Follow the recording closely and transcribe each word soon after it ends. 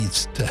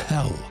leads to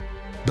hell.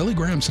 Billy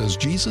Graham says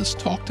Jesus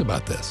talked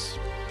about this.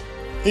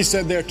 He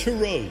said there are two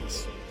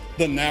roads,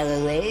 the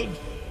narrow road,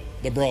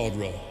 the broad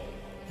road.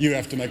 You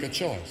have to make a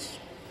choice.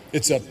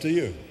 It's up to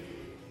you.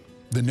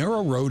 The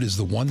narrow road is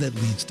the one that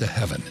leads to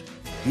heaven.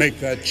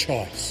 Make that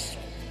choice.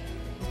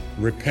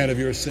 Repent of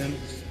your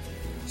sins.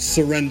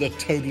 Surrender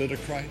totally to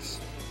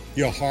Christ.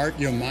 Your heart,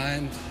 your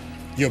mind,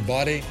 your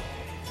body,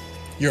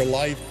 your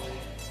life,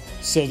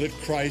 so that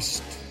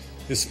Christ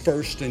is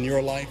first in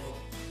your life.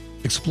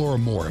 Explore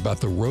more about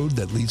the road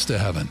that leads to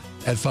heaven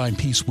at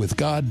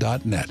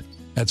findpeacewithgod.net.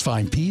 That's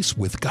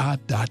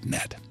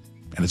findpeacewithgod.net.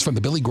 And it's from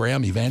the Billy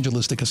Graham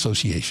Evangelistic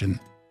Association.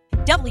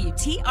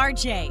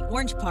 WTRJ,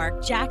 Orange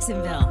Park,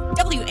 Jacksonville.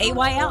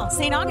 WAYL,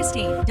 St.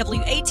 Augustine.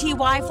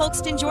 WATY,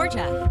 Folkestone,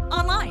 Georgia.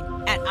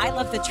 Online at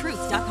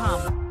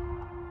ilovethetruth.com.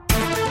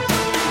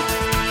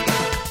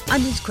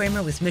 I'm Ruth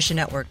Kramer with Mission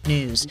Network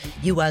News.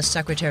 U.S.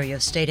 Secretary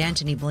of State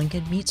Antony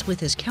Blinken meets with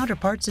his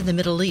counterparts in the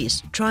Middle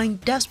East, trying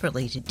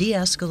desperately to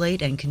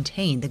de-escalate and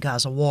contain the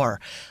Gaza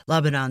war.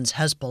 Lebanon's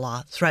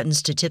Hezbollah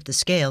threatens to tip the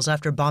scales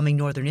after bombing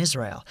northern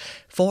Israel.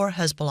 4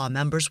 Hezbollah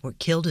members were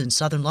killed in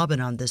southern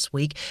Lebanon this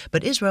week,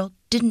 but Israel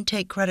didn't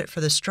take credit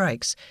for the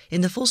strikes. In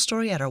the full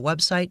story at our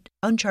website,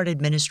 Uncharted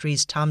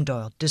Ministries' Tom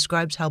Doyle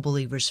describes how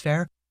believers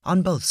fare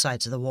on both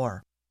sides of the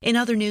war. In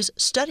other news,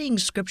 studying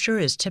Scripture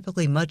is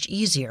typically much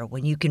easier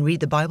when you can read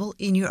the Bible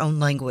in your own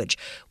language.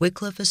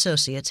 Wycliffe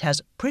Associates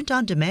has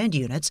print-on-demand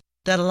units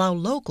that allow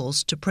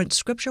locals to print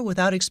Scripture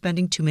without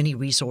expending too many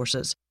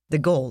resources. The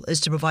goal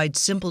is to provide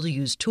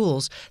simple-to-use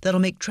tools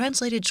that'll make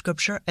translated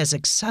Scripture as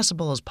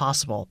accessible as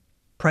possible.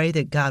 Pray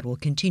that God will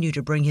continue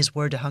to bring His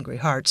Word to hungry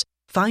hearts.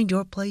 Find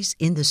your place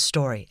in this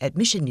story at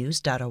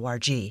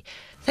missionnews.org.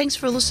 Thanks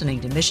for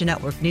listening to Mission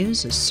Network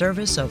News, a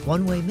service of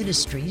One Way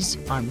Ministries.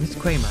 I'm Ruth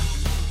Kramer.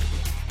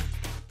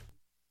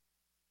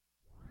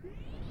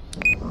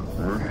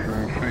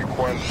 Mission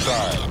sequence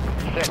time.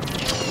 6,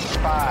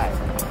 5,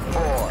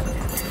 4,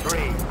 3,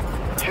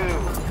 2,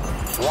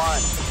 1,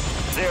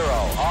 0.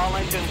 All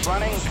engines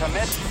running.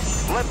 Commit.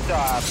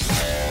 Liftoff.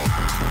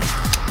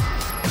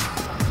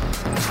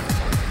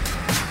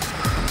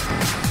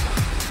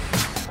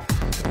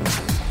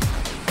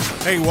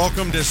 Hey,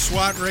 welcome to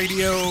SWAT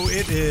Radio.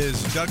 It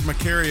is Doug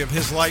McCary of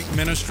His Light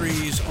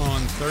Ministries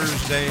on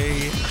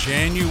Thursday,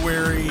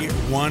 January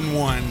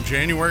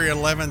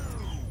 11th.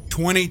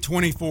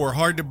 2024.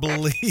 Hard to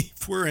believe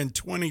we're in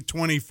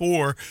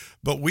 2024,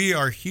 but we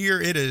are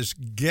here. It is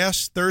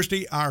Guest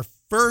Thursday, our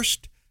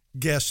first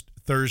Guest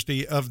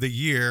Thursday of the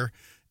year,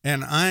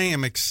 and I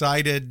am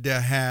excited to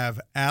have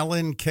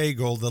Alan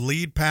Cagle, the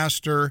lead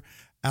pastor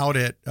out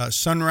at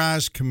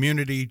Sunrise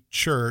Community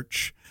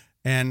Church.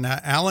 And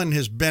Alan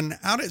has been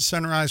out at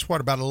Sunrise,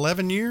 about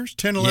 11 years?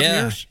 10, 11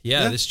 years?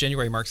 Yeah, this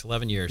January marks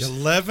 11 years.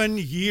 11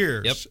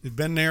 years. Yep.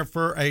 Been there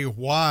for a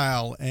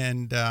while,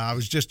 and I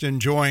was just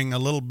enjoying a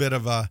little bit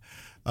of a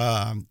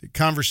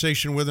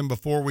conversation with him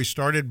before we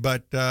started.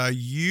 But were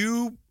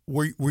you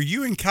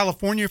in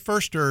California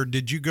first, or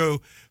did you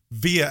go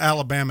via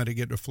Alabama to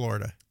get to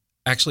Florida?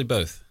 Actually,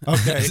 both.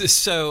 Okay.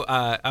 So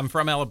I'm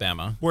from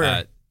Alabama.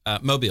 Where?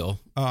 Mobile.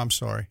 Oh, I'm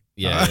sorry.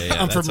 Yeah.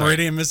 I'm from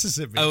Meridian,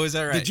 Mississippi. Oh, is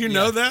that right? Did you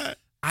know that?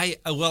 I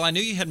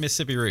knew you had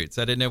Mississippi roots.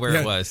 I didn't know where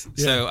it was.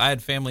 Yeah. So I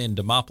had family in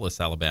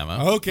Demopolis,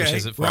 Alabama. Okay. Which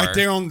isn't far. Right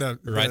there on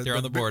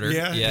the border.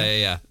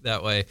 Yeah.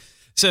 That way.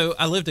 So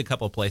I lived a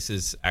couple of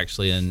places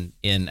actually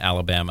in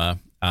Alabama,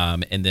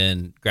 and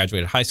then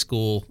graduated high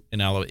school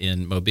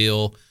in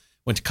Mobile.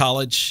 Went to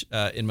college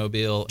in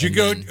Mobile.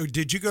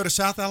 Did you go to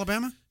South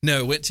Alabama?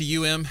 No, went to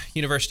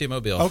University of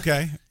Mobile.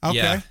 Okay.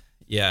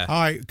 Yeah.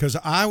 All right, because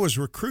I was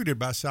recruited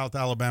by South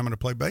Alabama to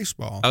play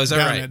baseball. Oh, is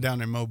that right?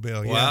 Down in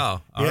Mobile.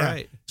 Wow. All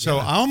right. So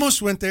I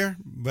almost went there,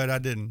 but I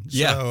didn't.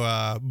 Yeah.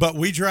 So, but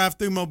we drive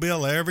through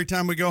Mobile every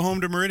time we go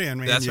home to Meridian.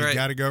 Man, That's you right.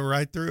 got to go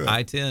right through it.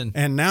 I-10.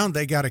 And now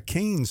they got a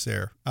Cane's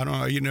there. I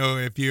don't know,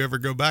 if you ever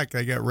go back,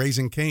 they got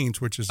Raising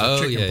Cane's, which is a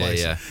chicken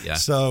place. Yeah.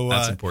 So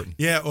that's important.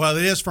 Yeah, well,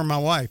 it is for my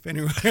wife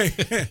anyway.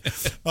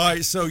 All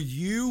right, so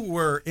you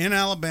were in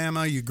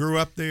Alabama. You grew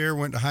up there,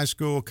 went to high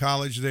school,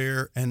 college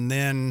there, and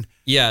then...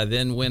 Yeah,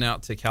 then went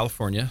out to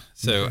California.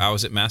 So I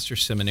was at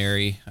Master's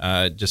Seminary,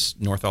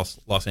 just north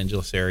Los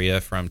Angeles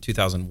area from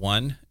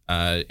 2001.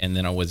 And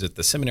then I was at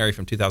the seminary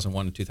from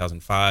 2001 to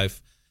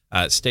 2005.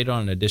 Stayed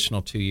on an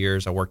additional 2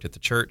 years. I worked at the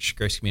church,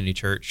 Grace Community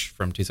Church,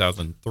 from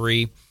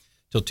 2003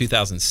 till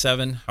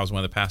 2007. I was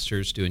one of the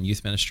pastors doing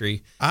youth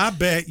ministry. I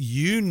bet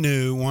you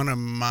knew one of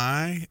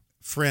my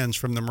friends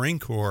from the Marine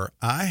Corps.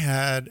 I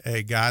had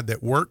a guy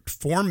that worked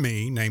for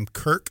me named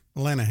Kirk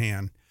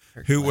Linehan,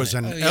 who was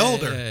an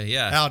elder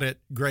out at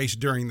Grace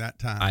during that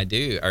time. I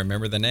do. I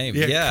remember the name.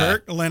 Yeah.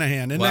 Kirk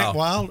Linehan. Isn't that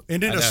wild?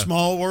 Isn't it a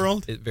small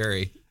world?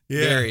 Very.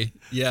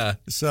 Yeah.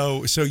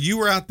 So you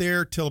were out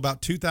there till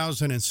about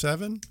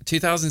 2007?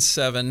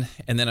 2007,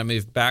 and then I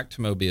moved back to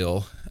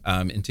Mobile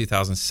in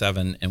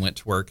 2007 and went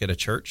to work at a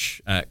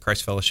church,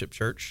 Christ Fellowship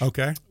Church,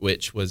 okay,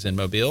 which was in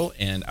Mobile,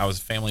 and I was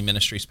a family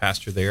ministries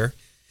pastor there.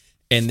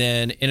 And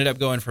then ended up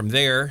going from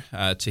there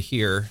to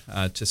here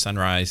to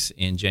Sunrise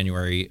in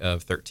January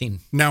of 13.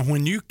 Now,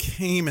 when you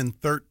came in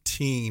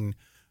 13,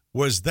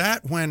 was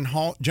that when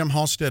Jim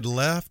Halstead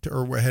left,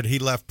 or had he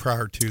left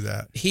prior to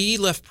that? He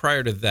left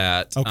prior to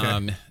that.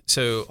 Okay.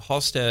 So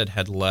Halstead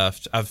had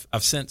left. I've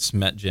since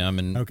met Jim,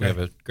 and we have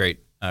a great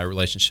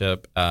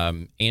relationship.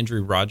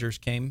 Andrew Rogers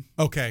came.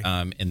 Okay.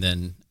 And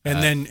then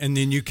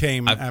you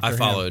came after I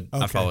followed. him.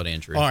 Okay. I followed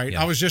Andrew. All right.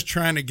 Yeah. I was just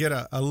trying to get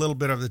a little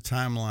bit of the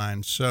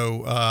timeline.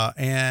 So,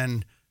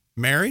 and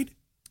married?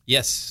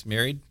 Yes,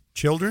 married.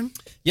 Children?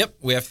 Yep,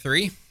 we have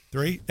 3.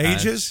 3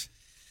 ages?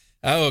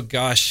 Oh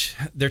gosh,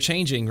 they're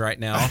changing right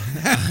now.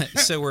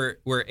 So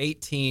we're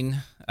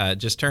 18,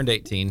 just turned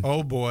 18.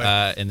 Oh boy.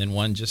 And then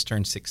one just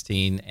turned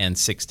 16 and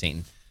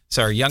 16.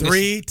 So our youngest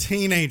 3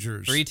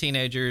 teenagers. 3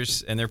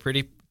 teenagers, and they're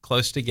pretty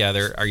close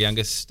together. Our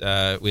youngest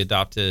we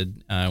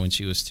adopted when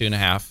she was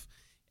 2.5,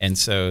 and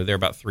so they're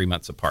about 3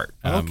 months apart.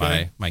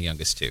 Okay. My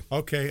youngest 2.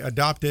 Okay,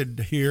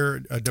 adopted here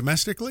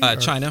domestically?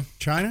 China.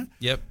 China?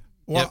 Yep.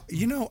 Well,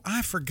 Yep.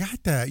 I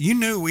forgot that. You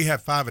knew we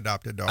have 5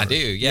 adopted daughters. I do,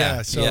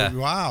 yeah. So,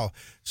 wow.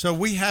 So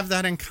we have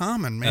that in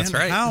common, man. That's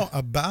right. How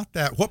about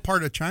that? What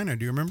part of China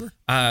do you remember?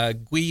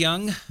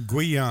 Guiyang.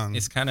 Guiyang.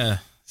 It's kind of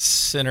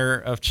center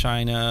of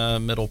China,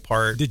 middle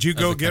part. Did you of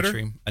go the get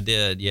country. her? I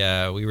did,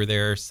 yeah. We were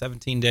there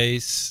 17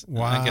 days.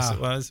 Wow. I guess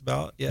it was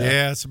about,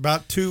 Yeah, it's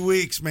about 2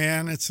 weeks,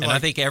 man. It's and like, I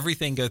think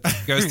everything goes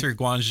through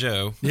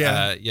Guangzhou.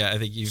 Yeah. I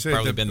think you've so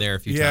probably been there a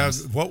few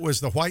times. What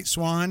was the White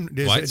Swan?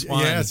 White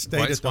Swan. Yeah, stayed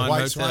White at Swan the White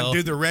Motel. Swan.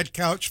 Do the red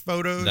couch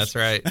photos. That's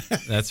right.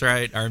 That's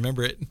right. I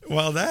remember it.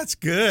 Well, that's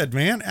good,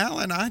 man.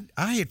 Alan,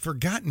 I had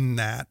forgotten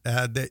that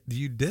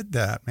you did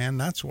that, man.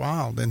 That's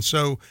wild. And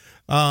so,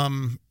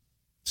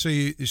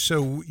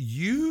 so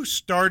you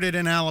started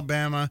in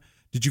Alabama.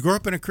 Did you grow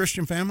up in a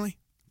Christian family?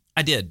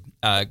 I did.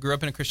 Grew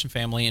up in a Christian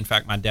family. In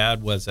fact, my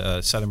dad was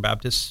a Southern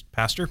Baptist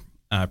pastor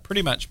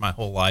pretty much my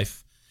whole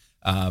life.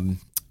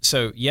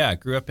 So yeah,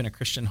 grew up in a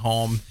Christian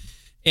home,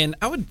 and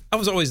I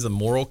was always the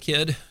moral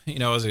kid.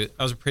 I was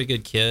a pretty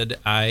good kid.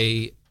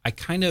 I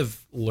kind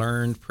of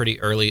learned pretty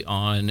early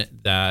on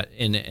that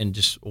in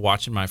just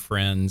watching my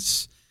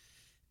friends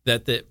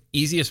that the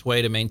easiest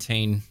way to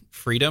maintain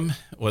freedom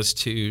was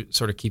to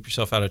sort of keep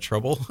yourself out of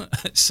trouble.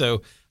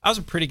 So I was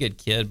a pretty good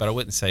kid, but I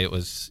wouldn't say it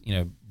was,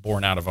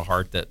 born out of a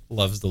heart that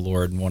loves the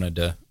Lord and wanted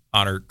to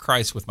honor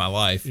Christ with my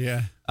life.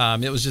 Yeah.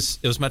 It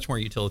was much more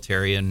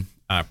utilitarian,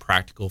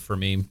 practical for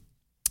me.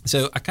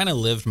 So I kind of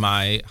lived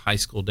my high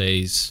school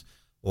days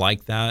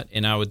like that.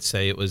 And I would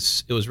say it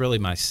was really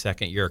my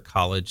second year of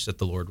college that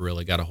the Lord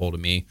really got a hold of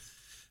me.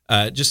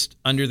 Just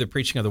under the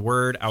preaching of the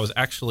word,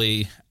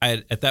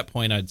 at that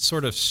point, I'd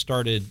sort of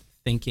started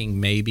thinking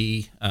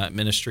maybe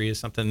ministry is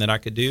something that I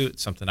could do.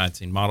 It's something I'd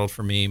seen modeled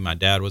for me. My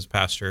dad was a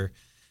pastor.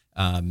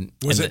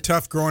 Was it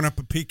tough growing up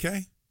a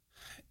PK?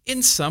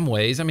 In some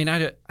ways. I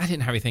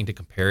didn't have anything to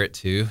compare it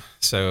to.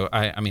 So,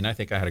 I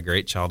think I had a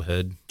great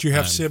childhood. Do you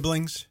have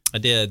siblings? I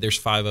did. There's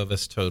 5 of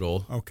us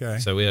total. Okay.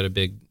 So we had a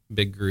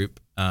big group.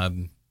 But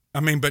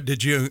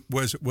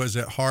was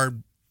it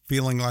hard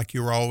feeling like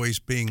you were always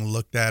being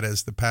looked at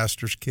as the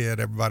pastor's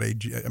kid? Everybody,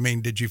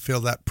 did you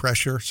feel that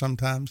pressure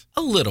sometimes?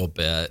 A little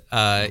bit.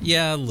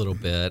 Yeah, a little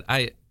bit.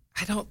 I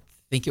don't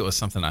think it was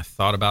something I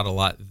thought about a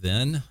lot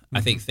then. Mm-hmm.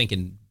 I think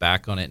thinking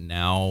back on it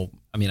now,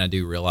 I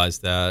do realize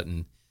that.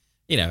 And,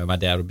 my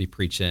dad would be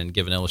preaching,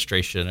 give an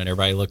illustration, and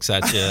everybody looks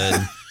at you.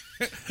 And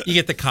you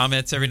get the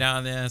comments every now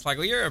and then. It's like,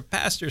 well, you're a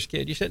pastor's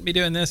kid. You shouldn't be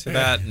doing this or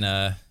that.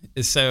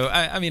 And so,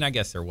 I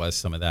guess there was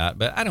some of that.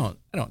 But I don't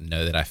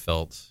know that I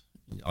felt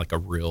like a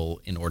real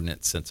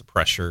inordinate sense of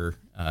pressure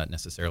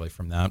necessarily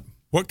from that.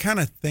 What kind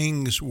of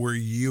things were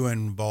you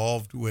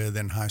involved with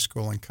in high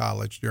school and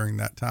college during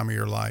that time of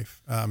your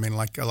life?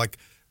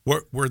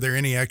 Were there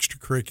any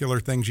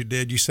extracurricular things you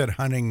did? You said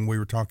hunting. We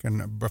were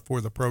talking before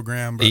the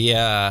program. But...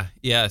 Yeah.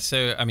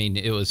 So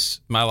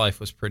my life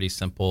was pretty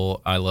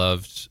simple. I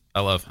love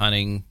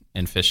hunting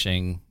and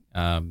fishing.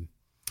 I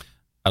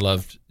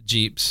loved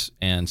Jeeps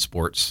and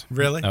sports.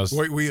 Really?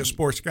 Were you a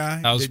sports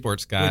guy? I was a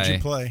sports guy. What'd you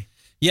play?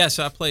 Yeah,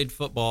 so I played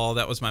football.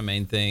 That was my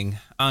main thing.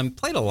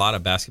 Played a lot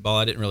of basketball.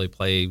 I didn't really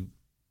play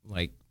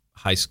like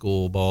high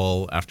school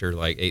ball after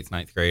like 8th,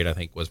 9th grade, I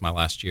think was my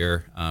last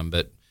year.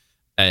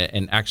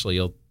 And actually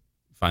you'll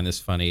find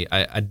this funny.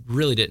 I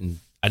really didn't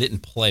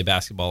play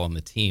basketball on the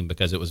team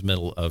because it was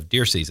middle of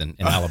deer season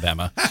in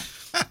Alabama.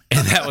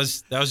 And that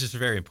was just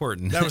very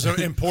important. That was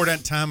an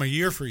important time of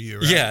year for you,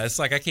 right? Yeah, it's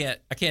like I can't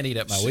eat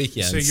up my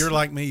weekends. So you're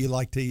like me, you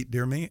like to eat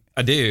deer meat?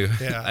 I do.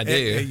 Yeah, I do.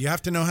 You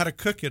have to know how to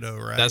cook it though,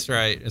 right? That's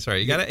right.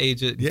 You got to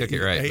age it and cook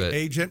it right.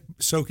 Age it,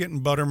 soak it in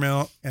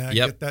buttermilk, and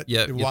get that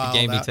get the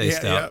gamey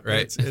taste out,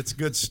 right? It's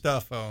good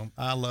stuff.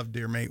 I love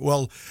deer meat.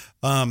 Well,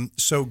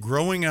 so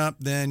growing up,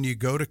 then you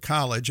go to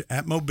college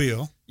at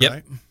Mobile,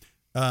 yep.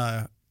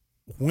 Right?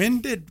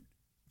 When did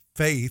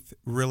faith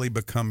really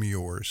become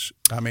yours?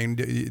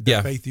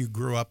 The faith you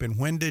grew up in.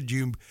 When did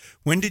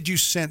you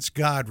sense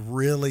God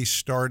really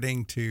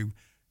starting to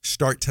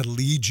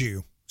lead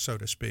you, so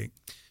to speak?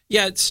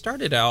 Yeah, it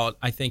started out,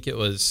 I think it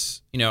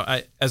was,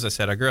 as I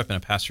said, I grew up in a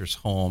pastor's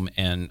home,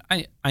 and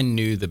I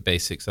knew the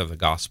basics of the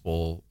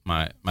gospel.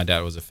 My dad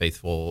was a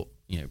faithful,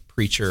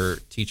 preacher,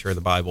 teacher of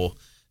the Bible.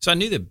 So I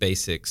knew the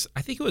basics.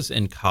 I think it was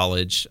in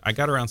college, I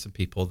got around some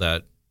people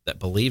that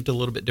believed a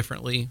little bit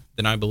differently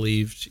than I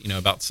believed,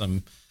 about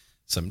some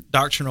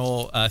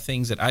doctrinal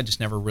things that I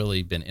just never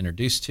really been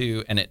introduced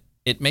to. And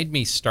it made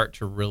me start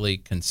to really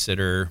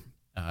consider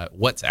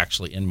what's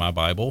actually in my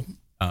Bible.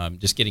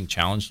 Just getting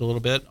challenged a little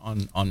bit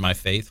on my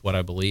faith, what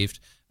I believed.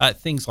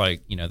 Things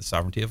like, the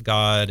sovereignty of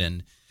God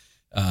and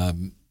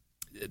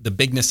the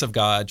bigness of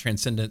God,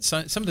 transcendence,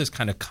 some of those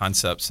kind of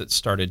concepts that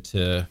started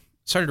to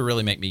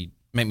really make me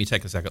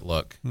take a second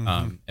look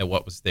at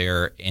what was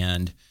there.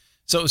 And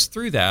so it was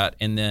through that.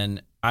 And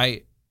then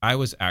I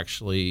was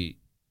actually,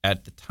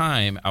 at the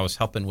time, I was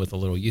helping with a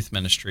little youth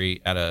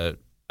ministry at a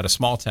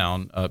small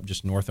town up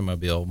just north of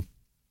Mobile.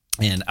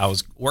 And I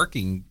was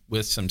working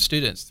with some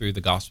students through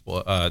the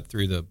gospel,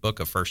 through the book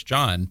of 1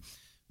 John,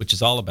 which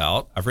is all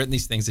about, I've written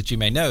these things that you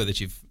may know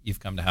that you've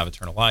come to have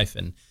eternal life.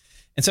 And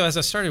so as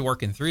I started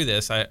working through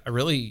this, it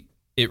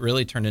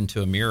really turned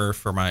into a mirror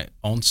for my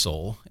own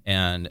soul.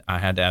 And I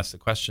had to ask the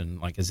question,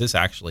 like, has this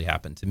actually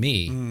happened to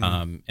me?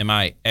 Am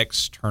I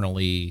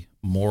externally,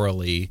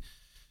 morally,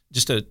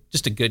 just a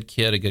good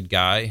kid, a good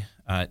guy,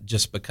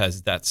 just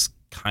because that's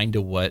kind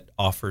of what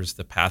offers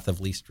the path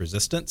of least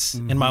resistance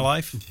in my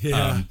life?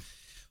 Yeah.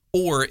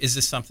 Or is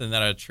this something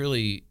that I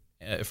truly,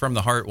 from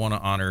the heart, want to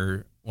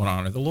honor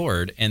the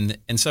Lord? And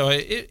so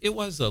it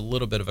was a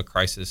little bit of a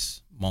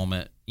crisis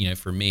moment,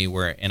 for me,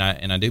 where, and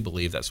I do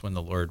believe that's when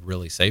the Lord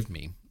really saved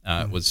me,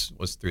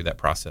 was through that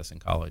process in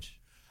college.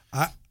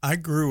 I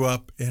grew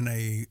up in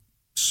a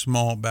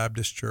small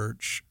Baptist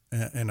church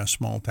in a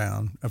small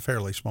town, a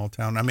fairly small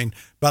town. I mean,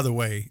 by the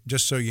way,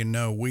 just so you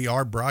know, we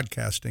are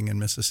broadcasting in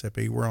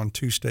Mississippi. We're on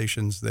 2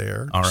 stations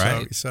there. All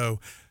right. So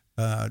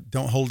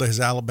don't hold his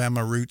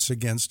Alabama roots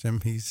against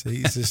him. He's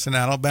just an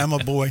Alabama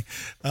boy.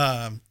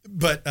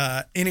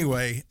 But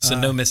anyway. So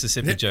no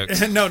Mississippi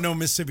jokes. No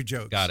Mississippi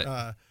jokes. Got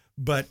it.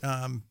 But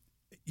I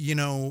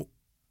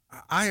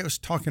was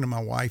talking to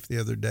my wife the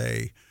other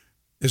day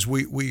as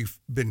we've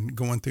been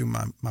going through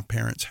my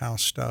parents'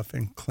 house stuff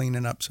and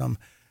cleaning up some.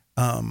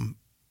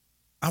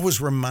 I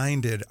was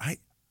reminded,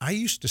 I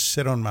used to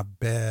sit on my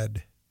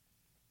bed,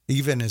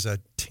 even as a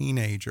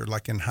teenager,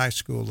 like in high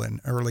school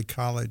and early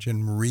college,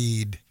 and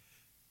read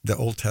the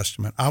Old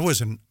Testament.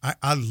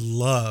 I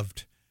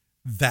loved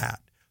that.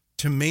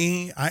 To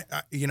me, I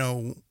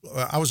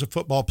was a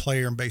football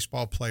player and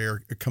baseball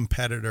player, a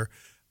competitor.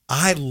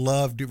 I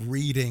loved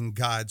reading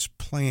God's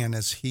plan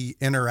as he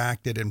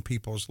interacted in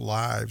people's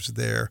lives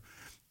there.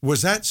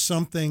 Was that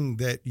something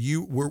that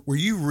were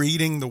you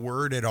reading the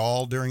Word at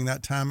all during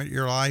that time of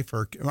your life?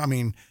 Or, I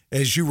mean,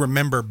 as you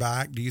remember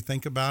back, do you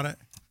think about it?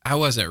 I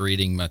wasn't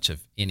reading much of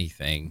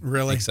anything.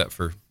 Really? Except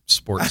for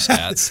sports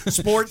stats.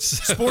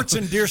 sports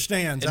and deer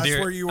stands. That's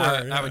where you were.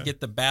 I would get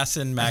the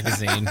Bassin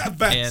magazine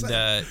and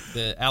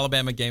the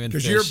Alabama Game and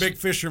Fish. Because you're a big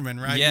fisherman,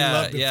 right? Yeah, you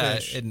love to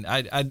fish. And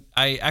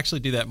I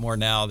actually do that more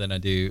now than I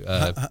do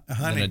hunt.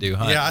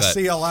 Yeah, I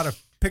see a lot of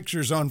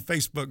pictures on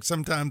Facebook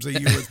sometimes of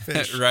you with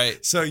fish.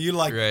 Right. So you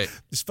right.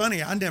 It's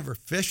funny, I never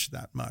fished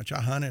that much. I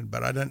hunted,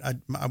 but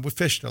I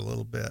fished a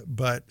little bit.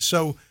 But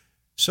so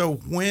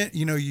when,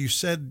 you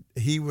said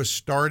he was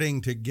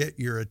starting to get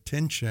your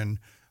attention,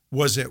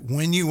 was it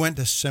when you went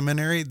to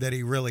seminary that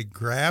he really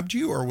grabbed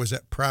you, or was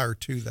it prior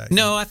to that?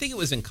 No, I think it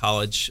was in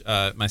college,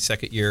 my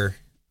second year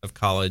of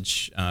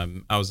college.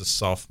 I was a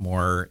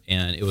sophomore,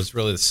 and it was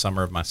really the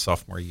summer of my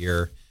sophomore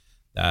year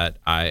that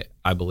I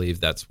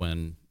believe that's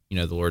when,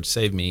 the Lord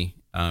saved me.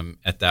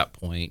 At that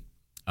point,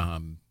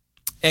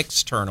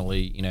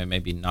 externally,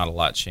 maybe not a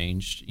lot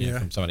changed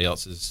from somebody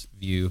else's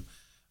view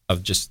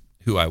of just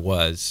who I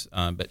was.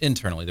 But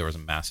internally, there was a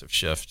massive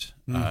shift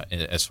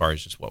as far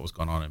as just what was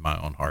going on in my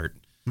own heart.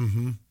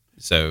 Mm-hmm.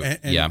 So,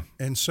 yeah.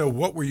 And so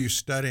what were you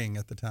studying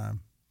at the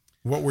time?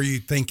 What were you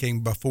thinking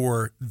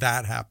before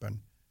that happened?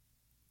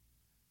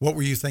 What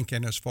were you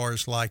thinking as far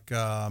as like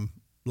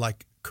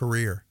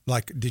career?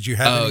 Like, did you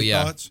have any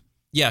thoughts?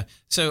 Yeah.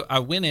 So I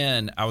went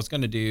in, I was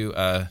going to do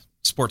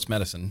sports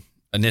medicine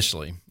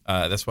initially.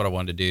 That's what I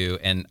wanted to do.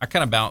 And I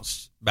kind of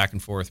bounced back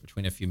and forth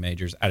between a few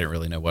majors. I didn't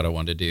really know what I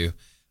wanted to do.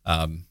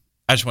 I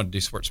just wanted to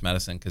do sports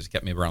medicine because it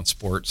kept me around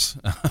sports.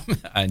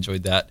 I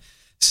enjoyed that.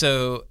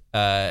 So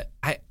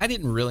I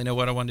didn't really know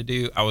what I wanted to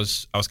do. I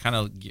was kind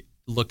of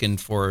looking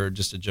for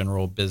just a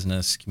general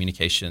business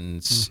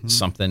communications,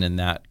 something in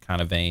that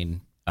kind of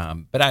vein.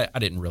 But I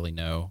didn't really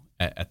know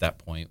at that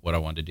point what I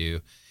wanted to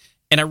do.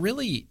 And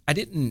I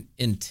didn't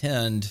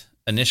intend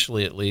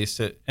initially, at least,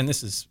 and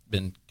this has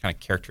been kind of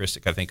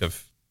characteristic, I think,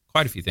 of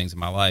quite a few things in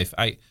my life.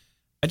 I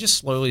just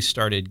slowly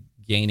started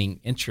gaining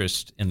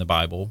interest in the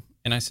Bible.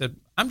 And I said,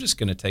 I'm just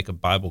going to take a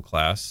Bible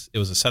class. It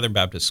was a Southern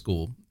Baptist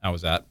school I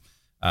was at,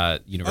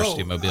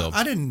 University of Mobile.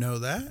 I didn't know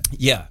that.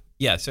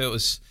 Yeah. So it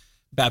was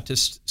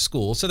Baptist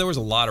school. So there was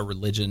a lot of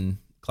religion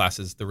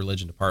classes, the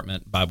religion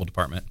department, Bible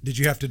department. Did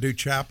you have to do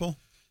chapel?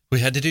 We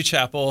had to do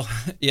chapel.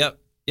 Yep.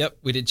 Yep,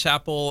 we did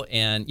chapel,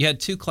 and you had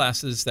 2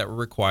 classes that were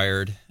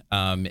required.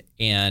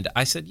 And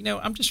I said,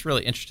 I'm just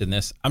really interested in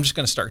this. I'm just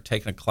going to start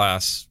taking a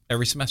class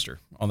every semester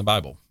on the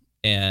Bible.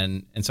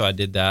 And so I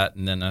did that,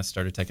 and then I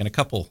started taking a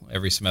couple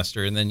every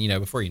semester. And then,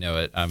 before you know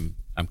it, I'm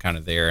kind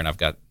of there, and I've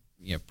got,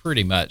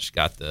 pretty much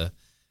got the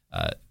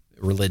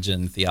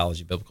religion,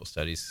 theology, biblical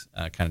studies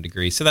kind of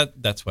degree. So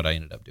that's what I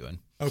ended up doing.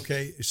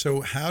 Okay,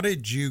 so how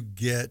did you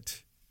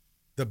get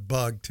the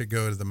bug to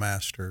go to the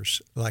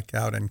Masters, like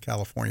out in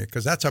California?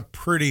 Because that's a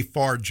pretty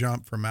far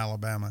jump from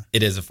Alabama.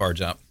 It is a far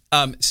jump.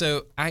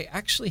 So I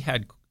actually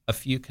had a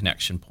few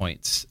connection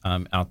points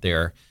out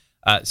there.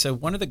 So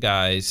one of the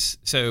guys,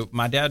 so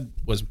my dad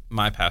was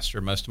my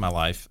pastor most of my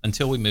life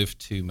until we moved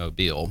to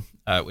Mobile,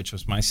 which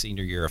was my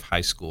senior year of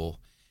high school.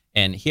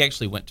 And he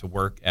actually went to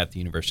work at the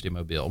University of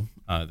Mobile,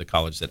 the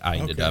college that I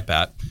ended up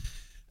at.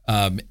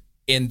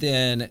 And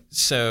then,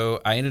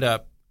 so I ended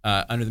up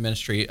under the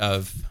ministry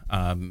of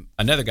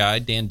another guy,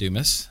 Dan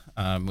Dumas,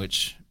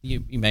 which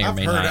you may or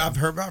may not.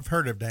 I've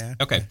heard of Dan.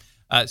 Okay.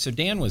 So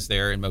Dan was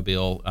there in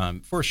Mobile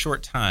for a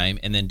short time,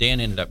 and then Dan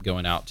ended up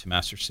going out to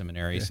Master's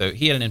Seminary. Yeah. So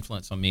he had an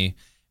influence on me,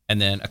 and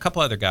then a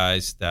couple other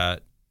guys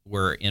that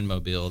were in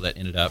Mobile that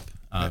ended up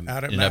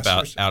out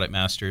at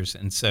Master's.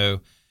 And so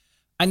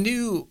I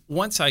knew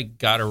once I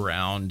got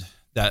around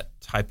that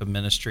type of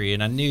ministry,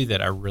 and I knew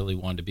that I really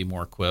wanted to be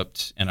more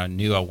equipped, and I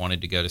knew I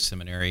wanted to go to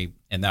seminary,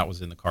 and that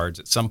was in the cards.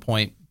 At some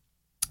point,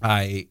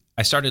 I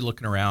started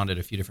looking around at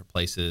a few different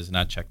places, and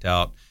I checked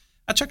out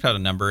a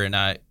number, and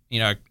I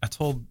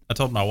told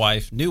my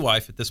wife, new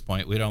wife at this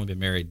point, we'd only been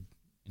married,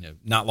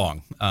 not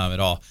long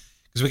at all,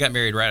 because we got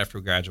married right after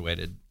we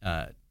graduated.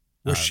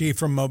 Was she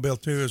from Mobile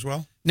too as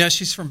well? No,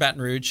 she's from Baton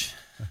Rouge.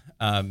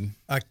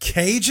 A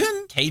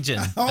Cajun? Cajun.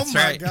 Oh, that's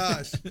my right.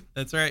 gosh.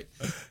 That's right.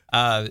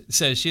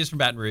 So she was from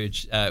Baton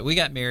Rouge. We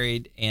got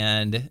married,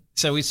 and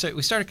so we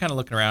started kind of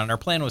looking around. Our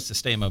plan was to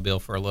stay in Mobile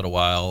for a little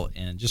while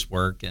and just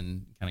work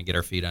and kind of get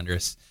our feet under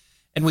us.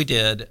 And we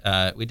did.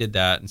 We did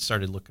that and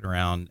started looking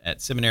around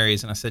at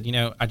seminaries. And I said,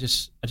 I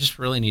just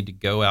really need to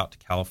go out to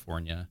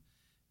California,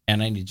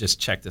 and I need to just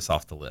check this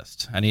off the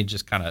list. I need to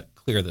just kind of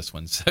clear this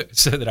one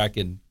so that I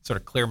can sort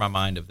of clear my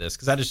mind of this,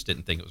 because I just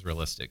didn't think it was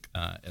realistic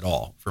at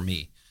all for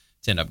me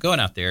to end up going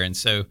out there. And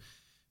so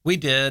we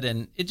did,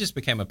 and it just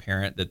became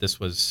apparent that this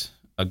was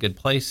a good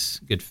place,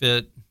 good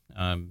fit,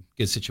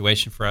 good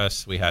situation for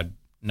us. We had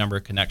a number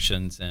of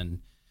connections, and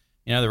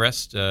the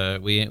rest,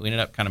 we ended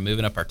up kind of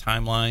moving up our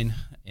timeline,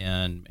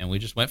 and we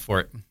just went for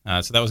it.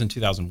 So that was in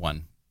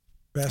 2001.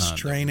 Best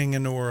training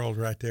in the world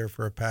right there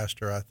for a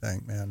pastor, I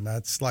think, man.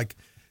 That's like,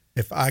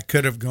 if I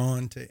could have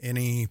gone to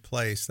any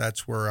place,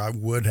 that's where I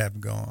would have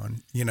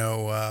gone.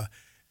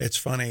 It's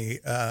funny.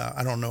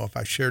 I don't know if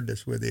I shared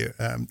this with you.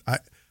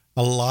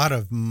 A lot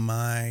of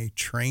my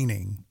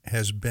training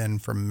has been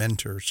from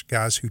mentors,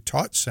 guys who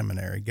taught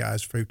seminary,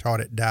 guys who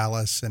taught at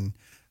Dallas and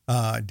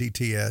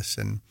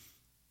DTS.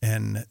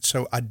 And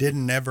so I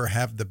didn't ever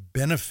have the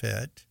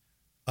benefit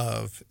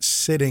of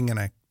sitting in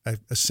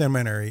a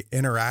seminary,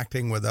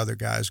 interacting with other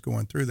guys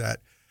going through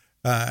that.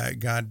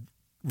 God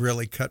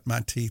really cut my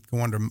teeth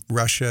going to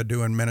Russia,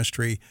 doing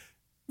ministry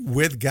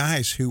with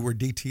guys who were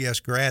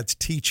DTS grads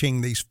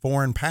teaching these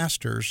foreign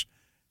pastors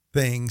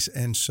things.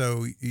 And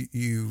so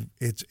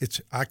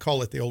it's I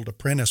call it the old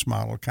apprentice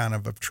model kind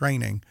of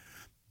training,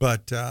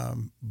 but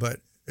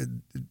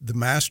the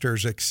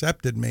Masters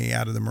accepted me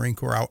out of the Marine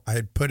Corps. I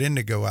had put in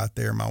to go out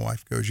there. My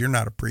wife goes, "You're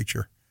not a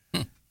preacher."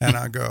 And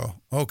I go,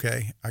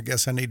 "Okay, I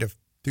guess I need to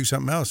do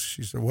something else."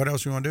 She said, "What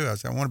else do you want to do?" I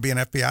said, "I want to be an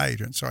FBI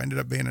agent." So I ended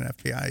up being an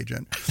FBI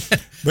agent.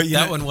 But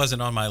that one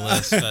wasn't on my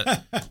list.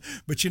 But,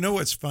 but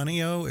what's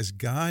funny, is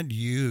God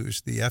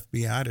used the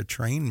FBI to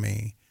train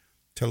me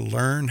to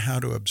learn how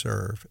to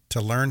observe, to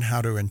learn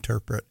how to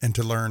interpret, and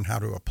to learn how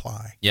to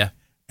apply. Yeah.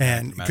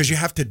 And because you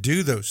have to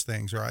do those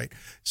things, right?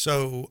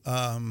 So,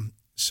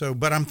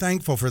 but I'm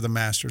thankful for the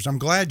Masters. I'm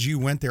glad you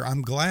went there.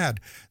 I'm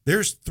glad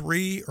there's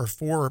 3 or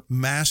 4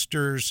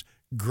 Masters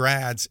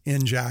grads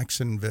in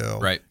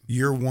Jacksonville. Right.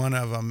 You're one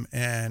of them.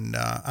 And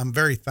I'm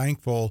very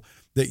thankful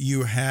that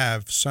you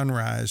have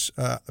Sunrise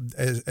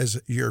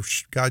as your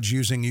God's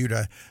using you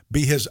to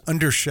be his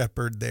under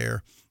shepherd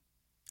there.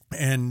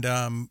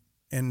 And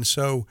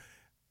so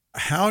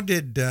how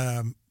did,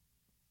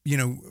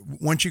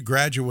 once you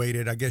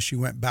graduated, I guess you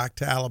went back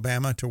to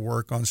Alabama to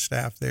work on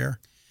staff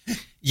there?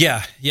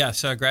 Yeah.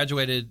 So I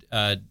graduated.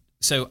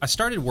 So I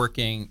started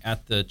working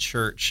at the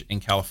church in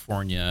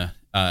California.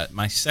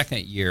 My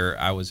second year,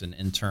 I was an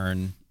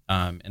intern,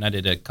 and I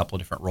did a couple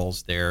of different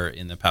roles there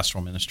in the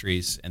pastoral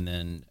ministries, and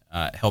then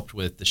helped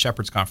with the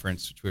Shepherds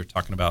Conference, which we were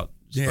talking about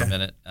just for a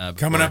minute.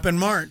 Coming up in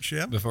March,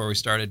 yeah. Before we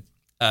started.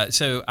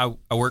 So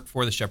I worked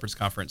for the Shepherds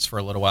Conference for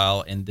a little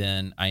while, and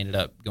then I ended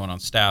up going on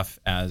staff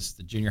as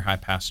the junior high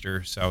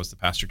pastor. So I was the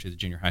pastor to the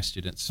junior high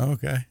students.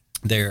 Okay.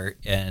 There,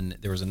 and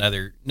there was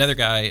another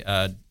guy,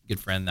 a good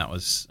friend, that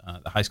was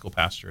the high school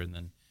pastor, and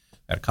then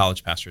I had a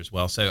college pastor as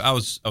well. So I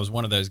was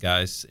one of those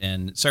guys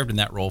and served in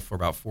that role for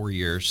about 4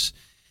 years.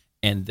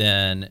 And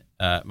then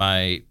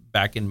my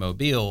back in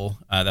Mobile,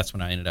 that's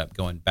when I ended up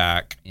going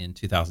back in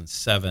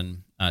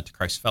 2007 to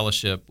Christ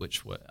Fellowship,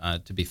 which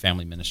to be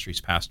family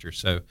ministries pastor.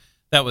 So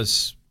that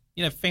was,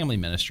 family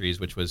ministries,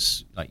 which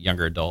was like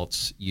younger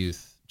adults,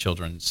 youth,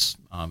 children's,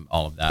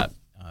 all of that.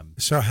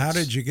 So how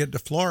did you get to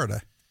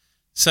Florida?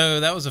 So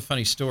that was a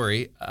funny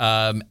story.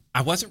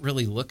 I wasn't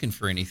really looking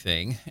for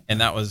anything,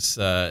 and that was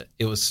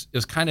it was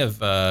kind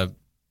of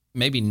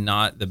maybe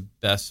not the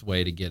best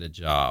way to get a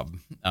job.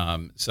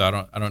 So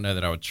I don't know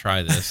that I would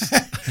try this.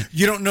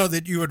 You don't know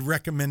that you would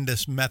recommend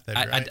this method,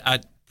 right?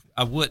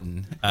 I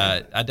wouldn't.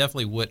 I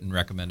definitely wouldn't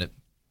recommend it.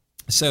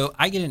 So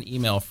I get an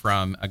email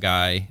from a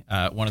guy,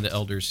 one of the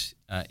elders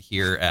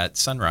here at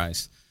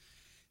Sunrise,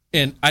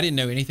 and I didn't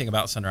know anything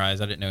about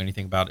Sunrise. I didn't know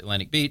anything about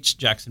Atlantic Beach,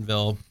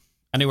 Jacksonville.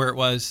 I knew where it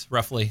was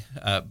roughly,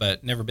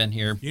 but never been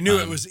here. You knew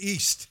it was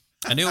east.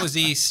 I knew it was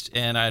east,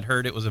 and I'd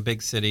heard it was a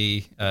big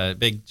city,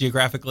 big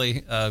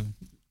geographically.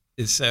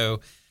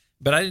 So,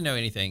 but I didn't know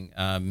anything.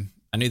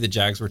 I knew the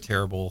Jags were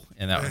terrible,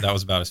 and that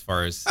was about as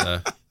far as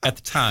at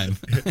the time.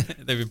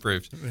 They've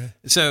improved.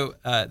 So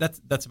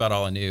that's about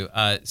all I knew.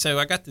 So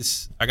I got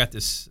this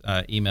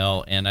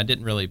email, and I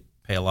didn't really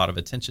pay a lot of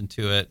attention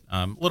to it.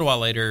 A little while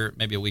later,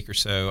 maybe a week or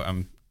so,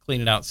 I'm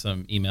cleaning out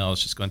some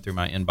emails, just going through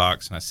my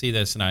inbox, and I see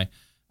this, and I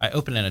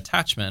opened an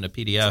attachment, a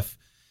PDF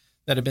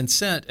that had been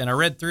sent, and I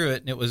read through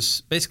it, and it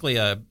was basically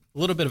a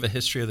little bit of a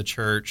history of the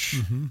church,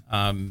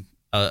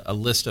 a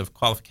list of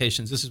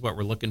qualifications. This is what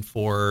we're looking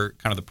for,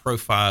 kind of the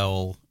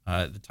profile,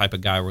 the type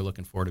of guy we're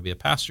looking for to be a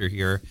pastor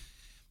here.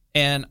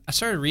 And I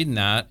started reading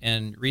that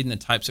and reading the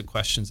types of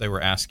questions they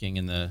were asking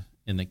in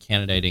the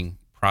candidating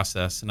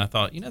process, and I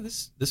thought,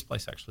 this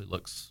place actually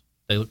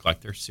they look like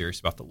they're serious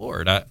about the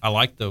Lord. I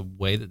like the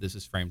way that this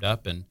is framed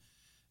up, and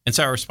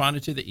so I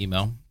responded to the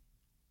email.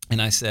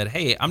 And I said,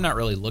 "Hey, I'm not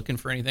really looking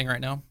for anything right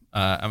now.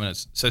 I'm an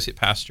associate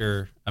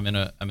pastor. I'm in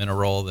a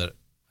role that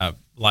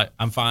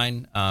I'm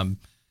fine.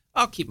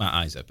 I'll keep my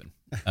eyes open.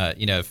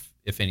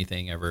 If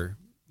anything ever,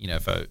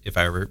 if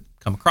I ever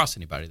come across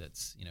anybody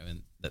that's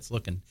that's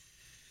looking."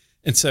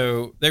 And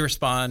so they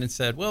respond and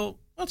said, "Well,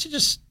 why don't you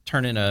just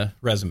turn in a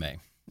resume?"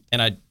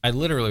 And I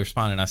literally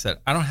responded and I said,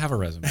 "I don't have a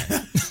resume."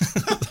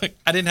 Like,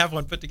 I didn't have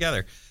one put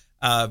together.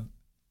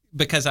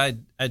 Because I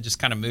just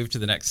kind of moved to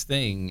the next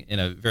thing in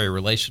a very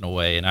relational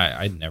way, and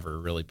I'd never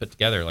really put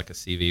together like a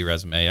CV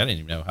resume. I didn't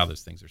even know how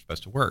those things are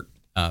supposed to work.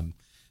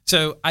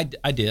 So I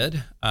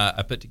did.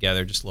 I put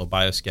together just a little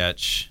bio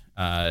sketch,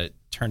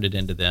 turned it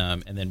into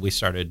them, and then we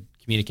started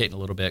communicating a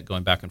little bit,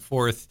 going back and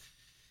forth.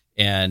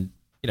 And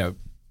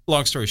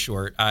long story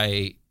short,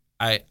 I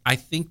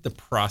think the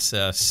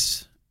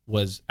process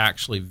was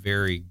actually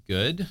very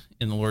good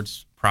in the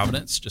Lord's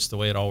providence, just the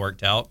way it all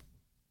worked out.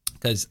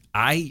 Because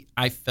I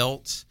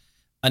felt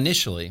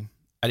initially,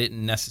 I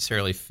didn't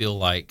necessarily feel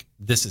like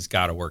this has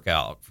got to work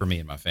out for me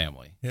and my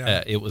family.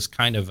 Yeah. It was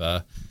kind of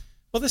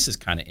this is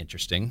kind of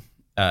interesting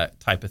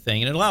type of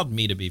thing. And it allowed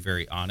me to be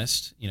very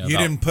honest. You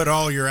didn't put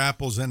all your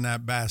apples in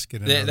that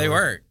basket. They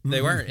weren't.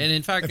 They weren't. And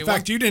in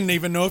fact, you didn't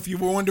even know if you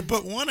wanted to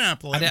put one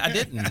apple in. I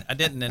didn't.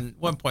 And at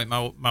one point,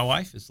 my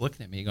wife is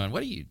looking at me going,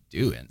 "What are you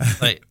doing?"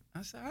 Like,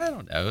 I said, "I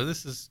don't know.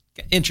 This is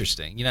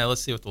interesting.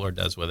 Let's see what the Lord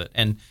does with it."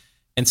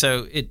 And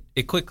so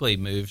it quickly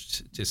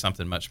moved to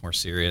something much more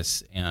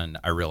serious, and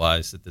I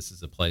realized that this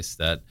is a place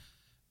that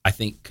I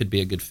think could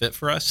be a good fit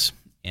for us.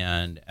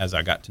 And as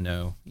I got to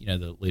know,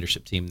 the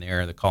leadership team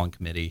there, the calling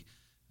committee,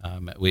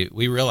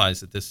 we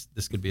realized that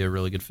this could be a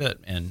really good fit.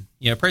 And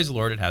praise the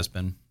Lord, it has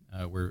been.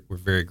 We're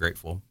very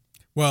grateful.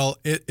 Well,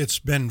 it's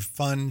been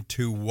fun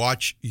to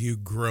watch you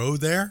grow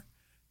there,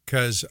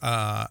 because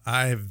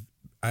I've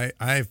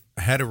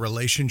had a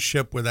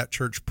relationship with that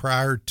church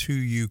prior to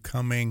you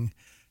coming.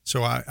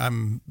 So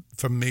I'm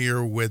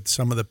familiar with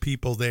some of the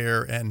people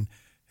there and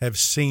have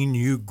seen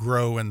you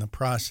grow in the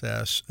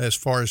process as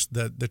far as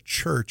the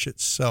church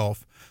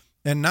itself.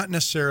 And not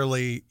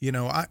necessarily,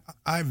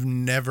 I've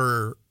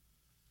never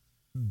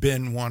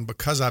been one,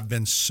 because I've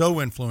been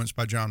to influenced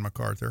by John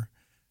MacArthur,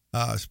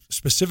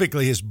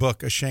 specifically his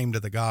book, Ashamed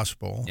of the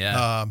Gospel,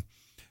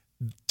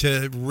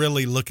 to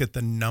really look at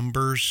the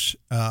numbers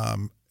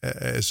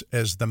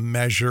as the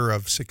measure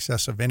of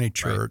success of any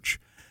church.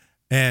 Right.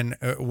 And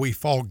we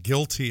fall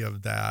guilty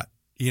of that,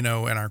 in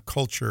our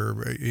culture,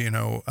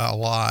 a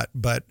lot.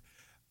 But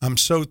I'm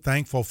so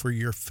thankful for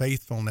your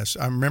faithfulness.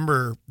 I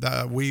remember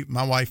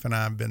my wife and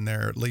I have been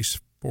there at least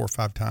 4 or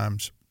 5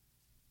 times.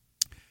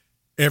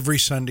 Every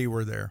Sunday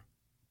we're there.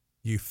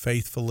 You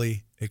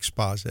faithfully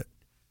exposit.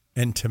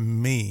 And to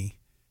me,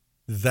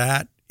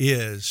 that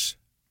is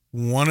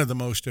one of the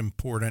most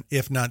important,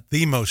 if not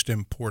the most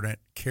important,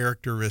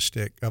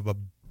 characteristic of a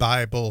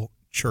Bible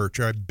church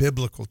or a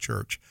biblical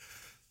church.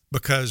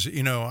 Because,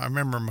 I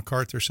remember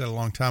MacArthur said a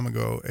long time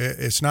ago,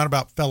 it's not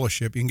about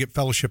fellowship. You can get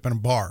fellowship in a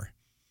bar,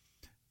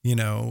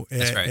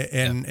 That's right.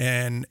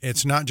 And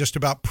it's not just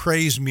about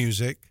praise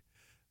music,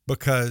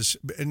 because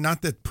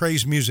not that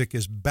praise music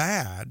is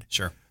bad.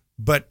 Sure.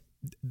 But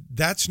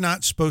that's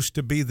not supposed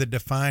to be the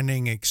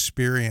defining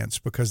experience,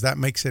 because that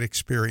makes it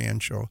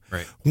experiential.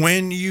 Right.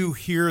 When you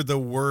hear the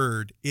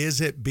word,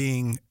 is it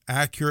being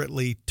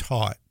accurately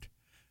taught?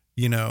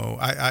 You know,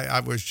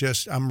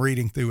 I'm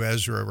reading through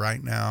Ezra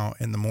right now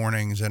in the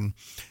mornings, and,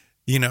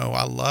 you know,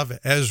 I love it.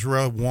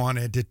 Ezra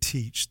wanted to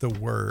teach the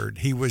word.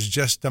 He was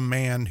just a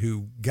man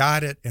who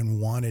got it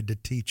and wanted to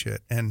teach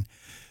it. And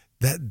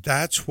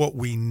that's what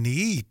we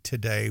need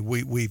today.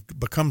 We've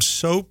become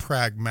so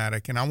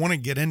pragmatic, and I want to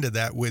get into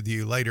that with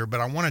you later, but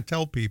I want to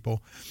tell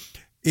people,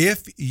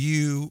 it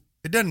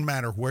doesn't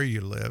matter where you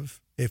live.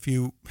 If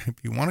you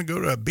want to go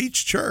to a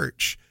beach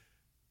church,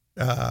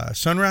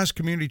 Sunrise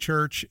Community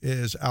Church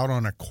is out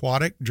on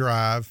Aquatic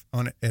Drive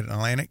at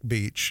Atlantic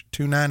Beach,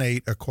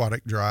 298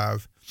 Aquatic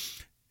Drive.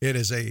 It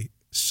is a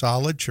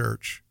solid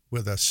church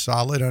with a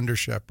solid under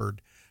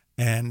shepherd,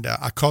 and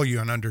I call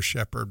you an under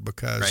shepherd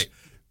because right.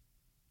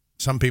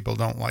 Some people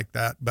don't like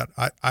that, but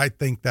I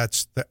think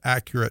that's the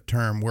accurate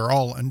term. We're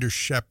all under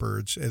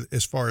shepherds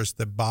as far as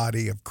the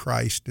body of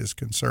Christ is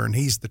concerned.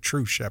 He's the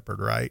true shepherd,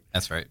 right?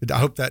 That's right. I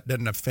hope that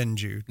doesn't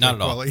offend you. Not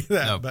at all.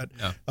 No, but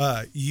no.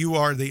 You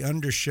are the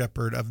under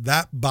shepherd of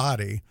that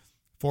body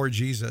for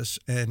Jesus,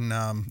 and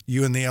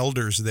you and the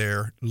elders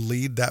there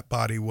lead that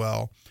body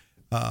well.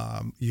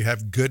 You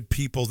have good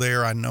people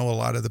there. I know a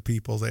lot of the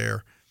people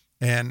there.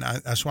 And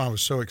that's why I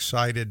was so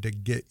excited to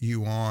get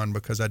you on,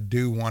 because I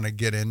do want to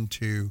get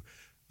into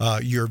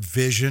your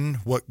vision,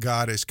 what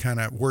God is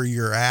kind of where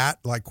you're at,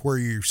 like where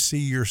you see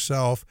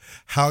yourself,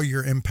 how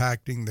you're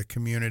impacting the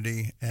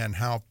community, and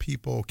how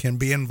people can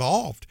be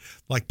involved.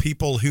 Like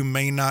people who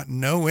may not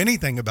know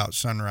anything about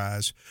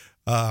Sunrise,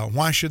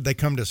 why should they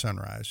come to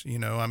Sunrise? You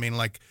know, I mean,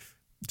 like,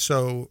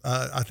 so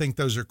I think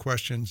those are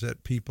questions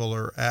that people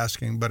are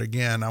asking. But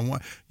again,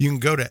 you can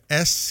go to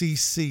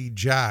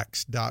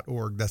sccjax.org.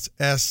 That's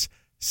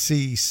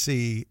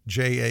sccjax.org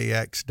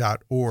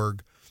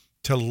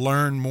to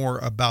learn more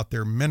about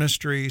their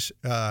ministries.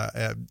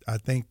 I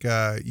think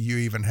you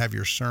even have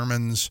your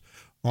sermons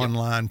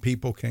online. Yep.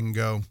 People can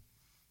go.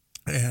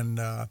 And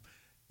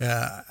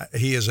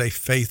he is a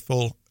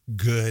faithful,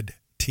 good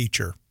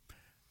teacher.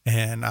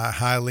 And I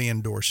highly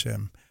endorse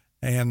him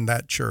and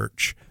that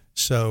church.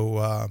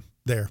 So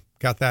there,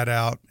 got that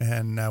out,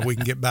 and we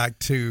can get back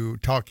to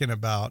talking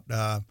about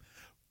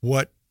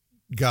what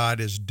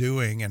God is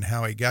doing and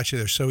how he got you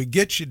there. So he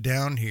gets you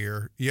down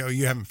here.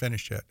 You haven't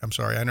finished yet. I'm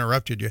sorry, I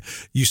interrupted you.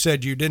 You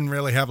said you didn't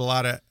really have a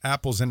lot of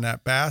apples in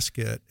that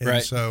basket. And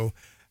right. So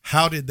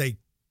how did they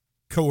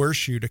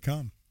coerce you to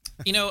come?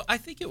 You know, I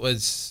think it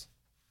was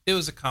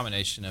a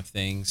combination of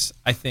things.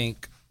 I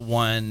think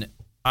one,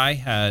 I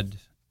had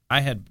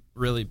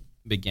really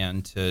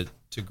began to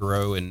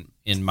grow in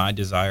my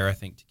desire, I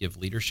think, to give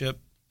leadership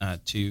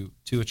to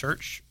a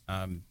church,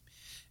 and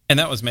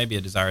that was maybe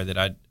a desire that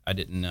I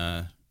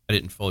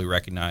didn't fully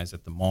recognize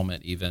at the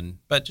moment, even,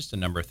 but just a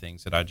number of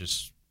things that I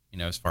just, you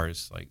know, as far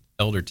as like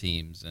elder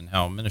teams and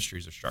how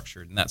ministries are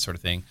structured and that sort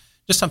of thing,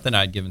 just something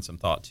I'd given some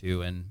thought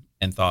to,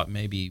 and thought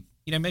maybe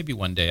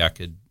one day I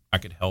could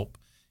help,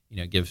 you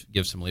know, give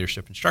some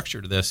leadership and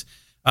structure to this.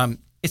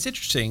 It's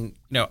interesting,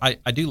 you know,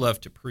 I do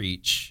love to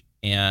preach,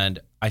 and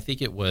I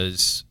think it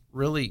was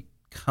really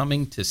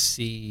coming to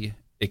see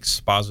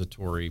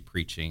expository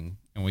preaching,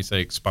 and we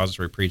say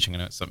expository preaching, I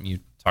know it's something you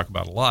talk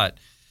about a lot.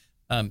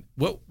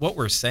 What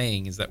we're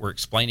saying is that we're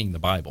explaining the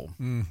Bible.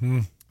 Mm-hmm.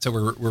 So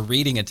we're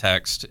reading a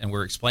text and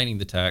we're explaining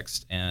the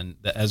text, and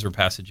the Ezra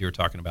passage you were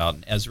talking about.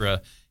 And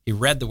Ezra, he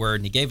read the word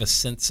and he gave a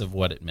sense of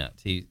what it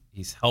meant.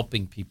 He's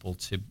helping people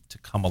to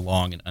come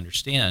along and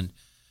understand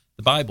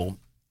the Bible.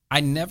 I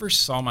never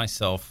saw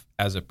myself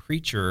as a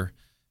preacher,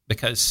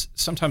 because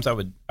sometimes I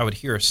would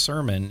hear a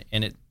sermon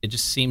and it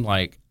just seemed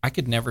like I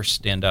could never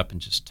stand up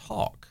and just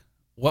talk.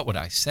 What would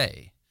I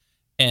say?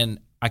 And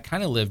I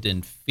kind of lived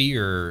in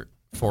fear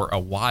for a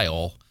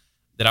while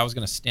that I was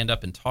going to stand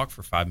up and talk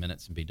for 5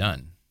 minutes and be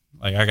done.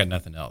 Like, I got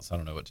nothing else. I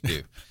don't know what to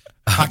do.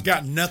 I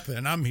got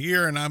nothing. I'm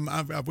here, and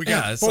we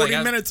got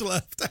 40 minutes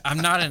left. I'm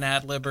not an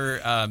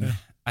ad-libber.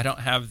 I don't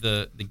have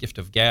the gift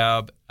of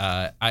gab.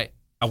 I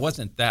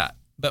wasn't that.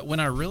 But when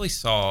I really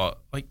saw,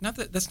 like,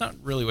 that's not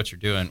really what you're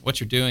doing. What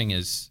you're doing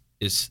is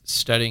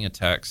studying a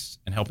text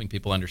and helping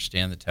people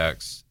understand the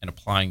text and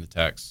applying the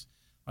text.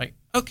 Like,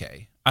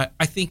 okay, I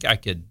think I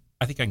can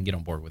get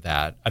on board with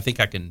that. I think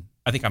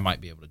I might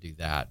be able to do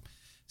that.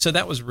 So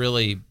that was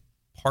really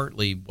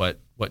partly what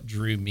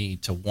drew me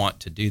to want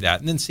to do that,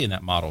 and then seeing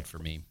that modeled for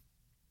me,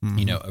 mm-hmm.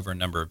 you know, over a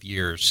number of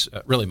years,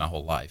 really my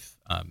whole life,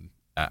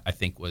 I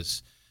think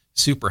was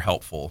super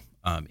helpful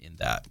in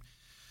that.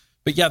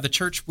 But yeah, the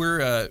church, we're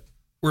a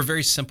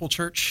very simple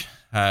church.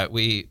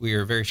 We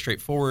are very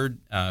straightforward.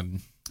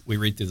 We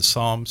read through the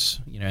Psalms.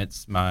 You know,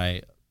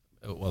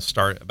 we'll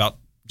start about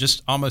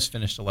just almost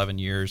finished 11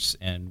 years,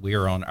 and we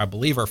are on, I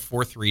believe, our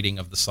fourth reading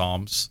of the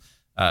Psalms.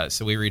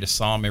 So we read a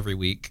Psalm every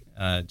week,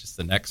 just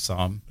the next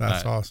Psalm.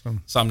 That's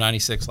awesome. Psalm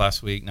 96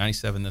 last week,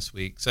 97 this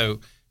week. So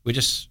we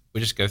just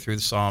go through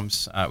the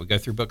Psalms. We go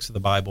through books of the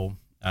Bible.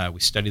 We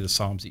study the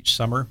Psalms each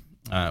summer.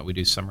 We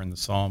do Summer in the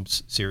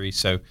Psalms series.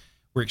 So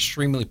we're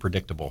extremely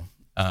predictable.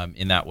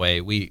 in that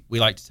way. We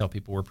like to tell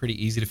people we're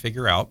pretty easy to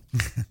figure out.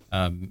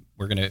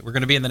 We're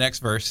gonna be in the next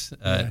verse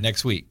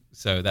next week.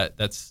 So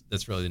that's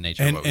really the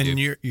nature of what we do. And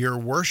your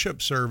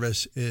worship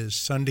service is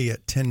Sunday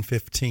at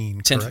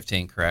 10:15.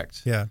 10:15,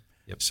 correct? Yeah.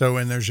 Yep. So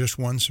and there's just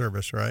one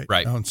service, right?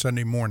 Right. On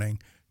Sunday morning,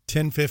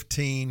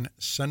 10:15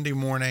 Sunday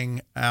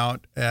morning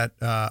out at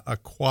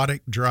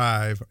Aquatic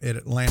Drive at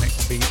Atlantic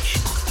Beach,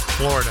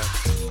 Florida.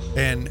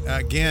 And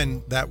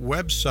again, that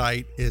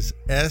website is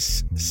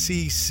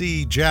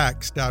sccjax.org.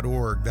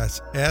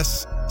 That's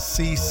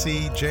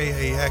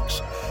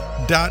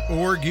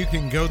sccjax.org. You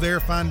can go there,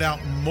 find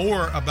out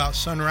more about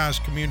Sunrise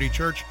Community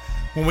Church.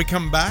 When we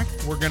come back,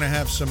 we're going to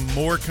have some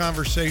more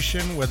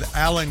conversation with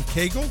Alan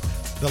Cagle,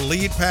 the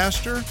lead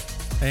pastor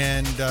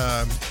and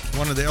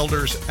one of the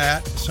elders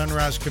at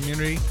Sunrise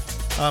Community.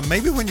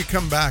 Maybe when you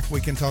come back,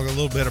 we can talk a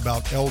little bit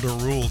about elder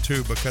rule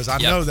too, because I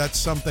know that's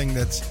something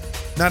that's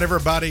not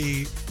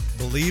everybody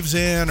believes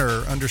in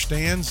or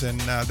understands, and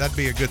that'd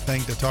be a good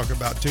thing to talk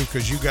about too,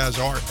 because you guys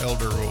are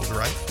elder ruled,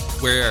 right?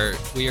 We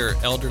are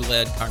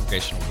elder-led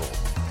congregational rule.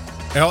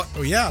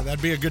 Yeah,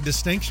 that'd be a good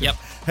distinction. Yep.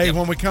 Hey,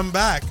 when we come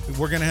back,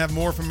 we're going to have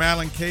more from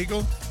Alan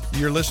Cagle.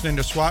 You're listening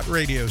to SWAT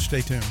Radio.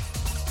 Stay tuned.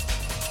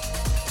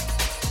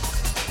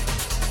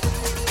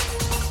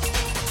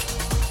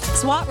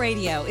 SWAT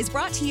Radio is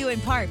brought to you in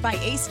part by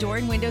Ace Door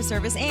and Window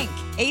Service, Inc.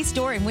 Ace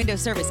Door and Window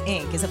Service,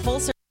 Inc. is a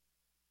full-service.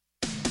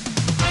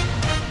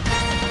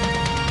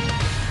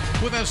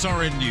 With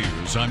SRN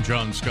News, I'm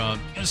John Scott.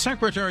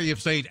 Secretary of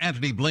State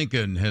Antony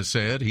Blinken has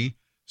said he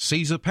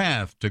sees a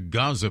path to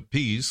Gaza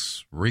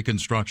peace,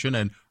 reconstruction,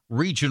 and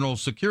regional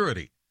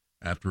security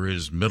after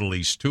his Middle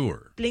East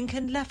tour.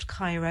 Blinken left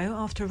Cairo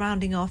after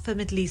rounding off a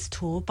Middle East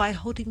tour by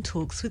holding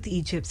talks with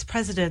Egypt's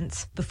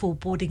president. Before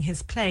boarding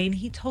his plane,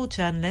 he told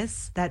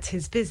journalists that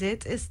his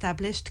visit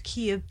established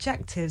key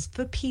objectives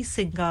for peace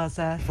in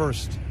Gaza.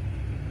 First,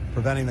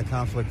 preventing the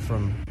conflict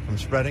from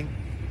spreading.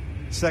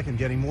 Second,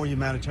 getting more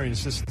humanitarian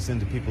assistance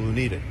into people who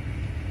need it.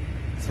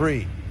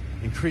 3,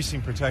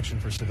 increasing protection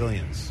for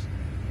civilians.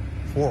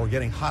 4,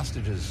 getting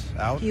hostages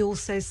out. He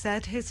also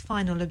said his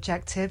final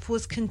objective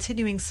was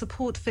continuing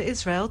support for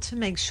Israel to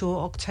make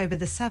sure October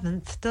the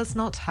 7th does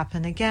not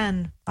happen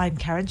again. I'm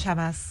Karen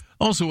Chamas.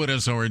 Also at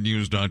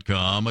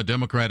SRNnews.com, a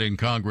Democrat in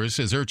Congress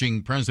is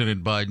urging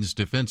President Biden's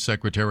defense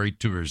secretary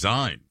to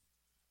resign.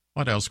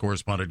 White House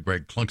correspondent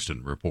Greg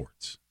Clugston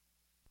reports.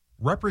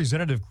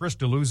 Representative Chris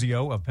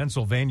DeLuzio of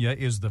Pennsylvania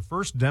is the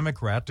first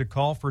Democrat to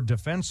call for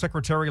Defense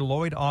Secretary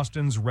Lloyd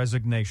Austin's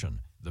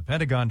resignation. The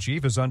Pentagon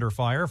chief is under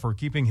fire for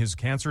keeping his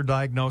cancer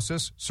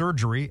diagnosis,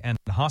 surgery, and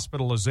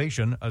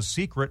hospitalization a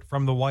secret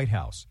from the White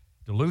House.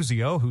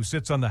 DeLuzio, who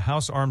sits on the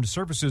House Armed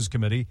Services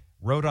Committee,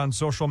 wrote on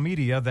social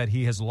media that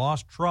he has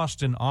lost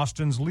trust in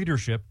Austin's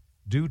leadership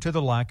due to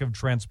the lack of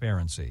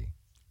transparency.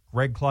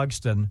 Greg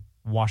Clugston,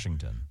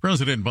 Washington.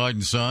 President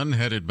Biden's son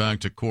headed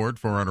back to court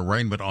for an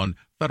arraignment on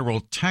federal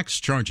tax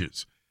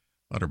charges.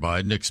 Hunter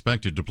Biden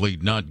expected to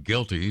plead not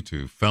guilty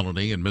to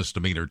felony and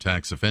misdemeanor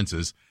tax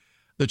offenses.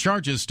 The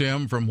charges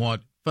stem from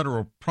what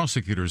federal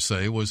prosecutors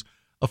say was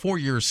a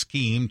 4-year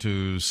scheme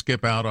to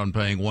skip out on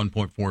paying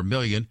 $1.4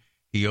 million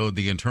he owed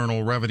the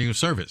Internal Revenue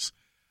Service.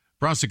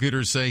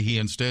 Prosecutors say he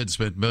instead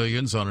spent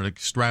millions on an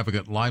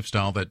extravagant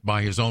lifestyle that,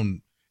 by his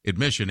own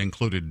admission,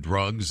 included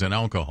drugs and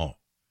alcohol.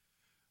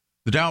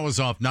 The Dow is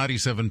off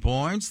 97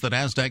 points, the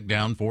Nasdaq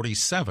down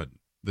 47.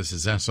 This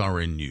is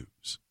SRN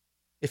News.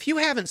 If you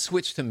haven't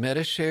switched to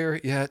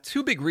MediShare yet,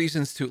 2 big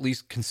reasons to at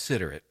least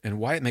consider it and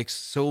why it makes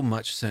so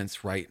much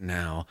sense right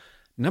now.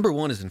 Number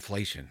 1 is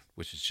inflation,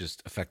 which is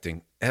just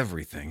affecting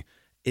everything.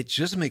 It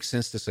just makes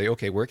sense to say,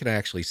 okay, where can I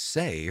actually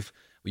save?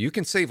 Well, you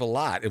can save a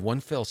lot in one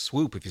fell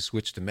swoop if you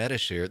switch to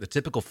MediShare. The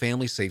typical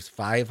family saves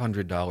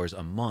 $500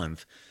 a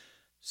month.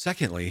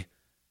 Secondly,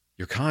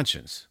 your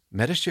conscience.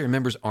 MediShare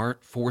members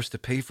aren't forced to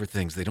pay for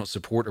things they don't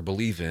support or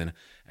believe in,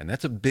 and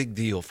that's a big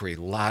deal for a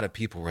lot of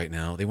people right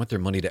now. They want their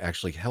money to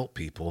actually help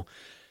people.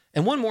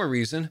 And one more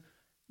reason,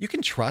 you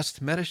can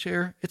trust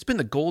MediShare. It's been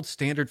the gold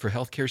standard for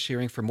healthcare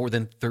sharing for more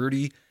than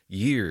 30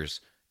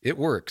 years. It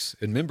works,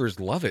 and members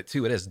love it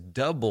too. It has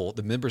double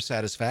the member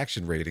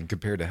satisfaction rating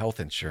compared to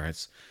health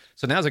insurance.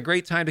 So now's a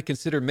great time to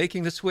consider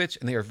making the switch,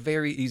 and they are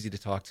very easy to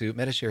talk to.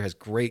 MediShare has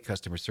great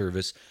customer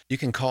service. You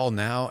can call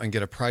now and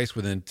get a price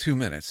within 2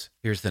 minutes.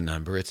 Here's the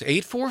number. It's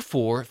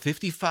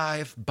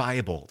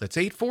 844-55-BIBLE. That's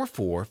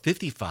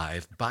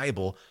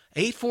 844-55-BIBLE.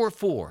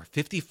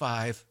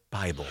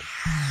 844-55-BIBLE.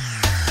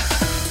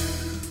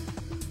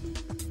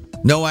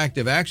 No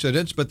active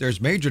accidents, but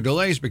there's major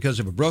delays because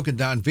of a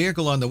broken-down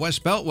vehicle on the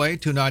West Beltway,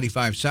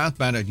 295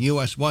 southbound at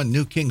US 1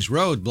 New Kings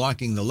Road,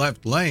 blocking the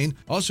left lane.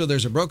 Also,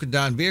 there's a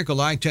broken-down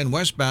vehicle I-10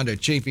 westbound at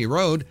Chafee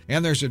Road,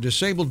 and there's a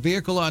disabled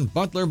vehicle on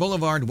Butler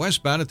Boulevard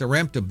westbound at the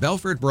ramp to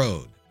Belfort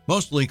Road.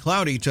 Mostly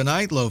cloudy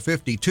tonight, low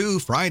 52.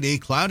 Friday,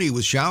 cloudy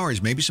with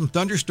showers, maybe some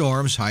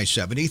thunderstorms, high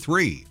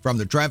 73. From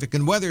the Traffic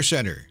and Weather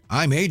Center,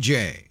 I'm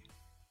AJ.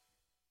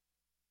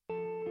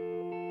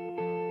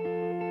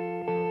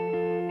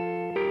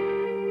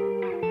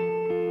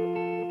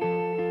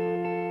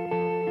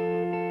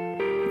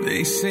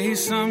 They say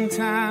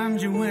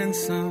sometimes you win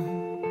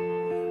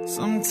some,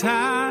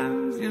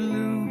 sometimes you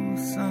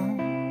lose some.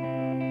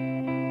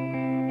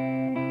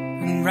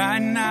 And right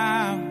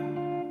now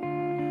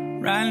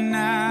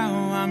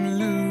I'm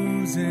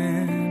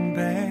losing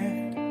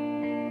bad.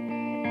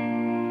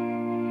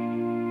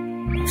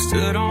 I've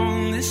stood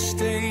on this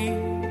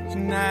stage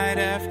night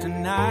after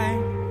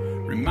night,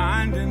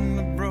 reminding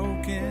the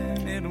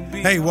broken it'll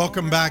be. Hey,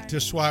 welcome back to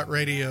SWAT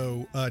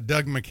Radio.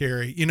 Doug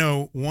McCary. You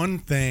know, one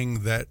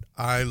thing that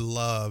I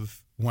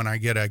love when I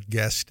get a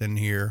guest in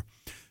here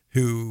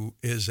who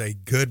is a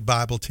good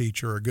Bible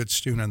teacher, a good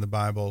student of the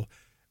Bible,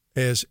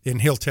 is,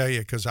 and he'll tell you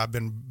because I've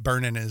been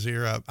burning his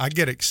ear up, I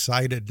get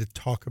excited to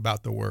talk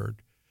about the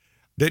Word.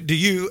 Do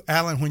you,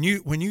 Alan, when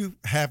you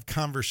have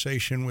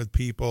conversation with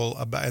people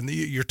about, and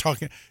you're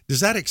talking, does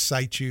that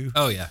excite you?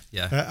 Oh yeah.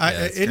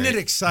 Isn't it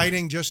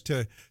exciting just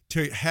to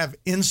have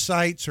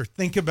insights or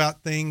think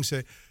about things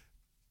that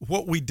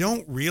what we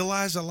don't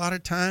realize a lot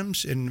of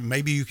times, and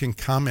maybe you can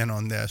comment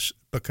on this,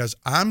 because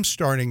I'm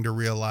starting to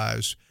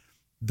realize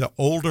the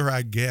older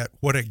I get,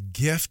 what a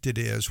gift it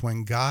is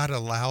when God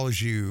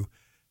allows you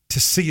to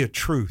see a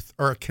truth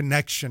or a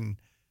connection.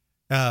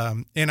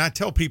 And I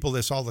tell people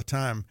this all the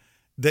time,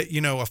 that,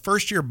 you know, a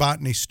first-year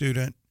botany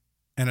student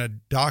and a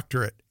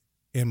doctorate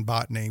in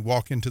botany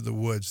walk into the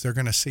woods, they're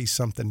going to see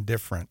something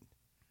different,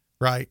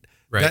 right?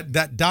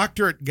 That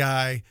doctorate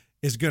guy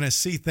is going to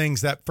see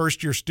things that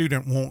first-year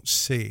student won't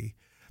see.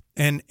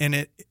 And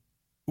it,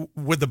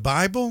 with the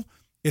Bible,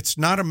 it's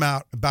not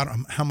about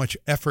how much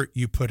effort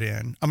you put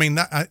in. I mean,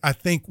 I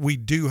think we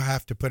do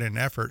have to put in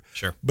effort.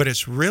 Sure. But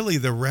it's really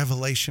the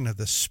revelation of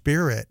the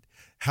Spirit,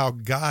 how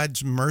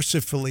God's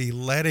mercifully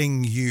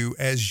letting you,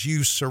 as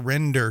you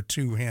surrender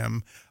to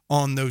Him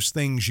on those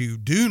things you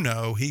do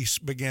know, He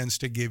begins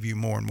to give you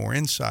more and more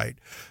insight.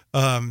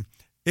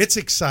 It's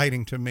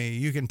exciting to me.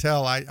 You can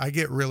tell I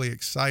get really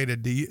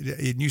excited.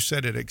 And you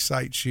said it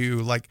excites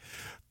you. Like,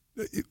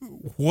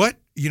 what,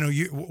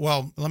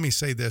 well, let me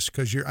say this,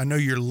 because I know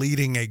you're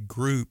leading a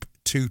group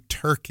to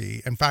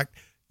Turkey. In fact,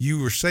 you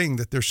were saying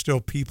that there's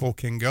still people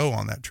can go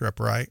on that trip,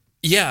 right?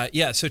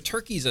 Yeah. So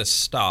Turkey's a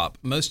stop.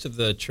 Most of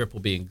the trip will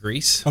be in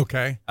Greece.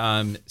 Okay.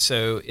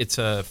 So it's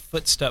a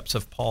footsteps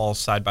of Paul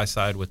side by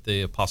side with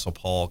the Apostle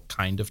Paul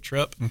kind of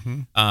trip.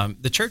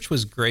 Mm-hmm. The church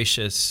was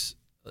gracious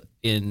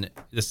in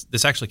this.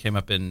 This actually came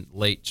up in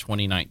late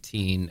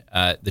 2019.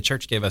 The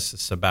church gave us a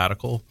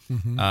sabbatical,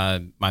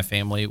 my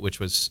family,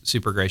 which was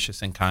super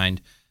gracious and kind.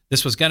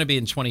 This was going to be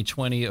in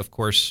 2020. Of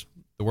course,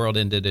 the world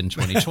ended in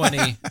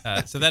 2020,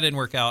 so that didn't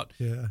work out.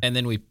 Yeah. And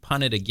then we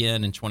punted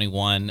again in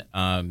 21,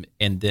 and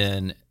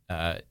then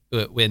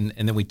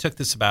we took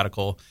the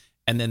sabbatical.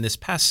 And then this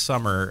past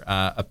summer,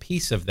 a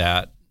piece of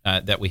that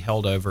that we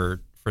held over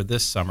for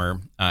this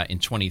summer in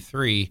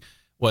 23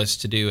 was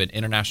to do an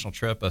international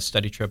trip, a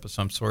study trip of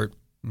some sort.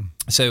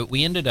 So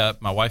we ended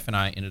up, my wife and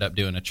I ended up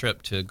doing a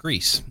trip to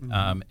Greece,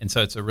 and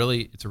so it's a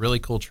really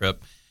cool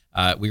trip.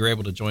 We were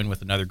able to join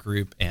with another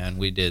group, and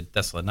we did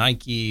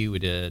Thessaloniki, we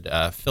did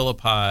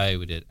Philippi,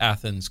 we did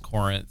Athens,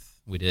 Corinth,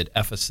 we did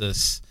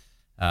Ephesus,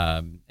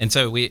 and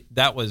so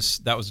that was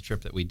a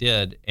trip that we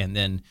did, and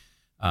then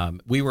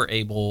we were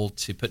able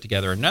to put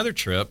together another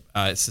trip.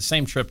 It's the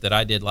same trip that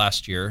I did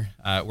last year.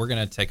 We're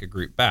going to take a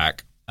group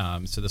back,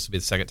 so this will be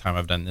the second time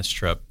I've done this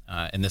trip,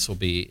 and this will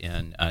be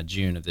in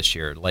June of this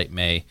year, late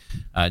May,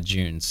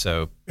 June.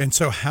 So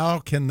how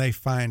can they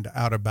find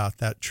out about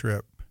that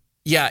trip?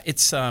 Yeah,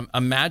 it's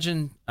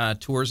Imagine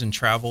Tours and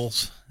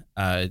Travels,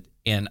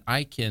 and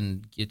I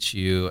can get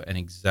you an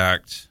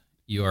exact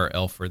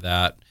URL for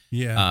that.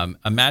 Yeah.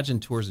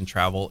 Imagine Tours and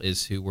Travel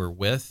is who we're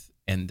with,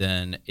 and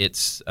then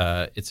it's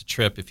a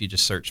trip. If you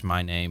just search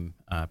my name,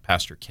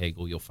 Pastor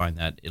Cagle, you'll find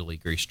that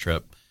Italy-Greece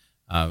trip,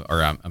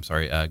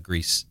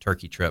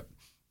 Greece-Turkey trip.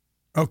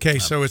 Okay,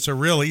 so it's a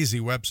real easy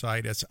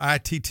website. It's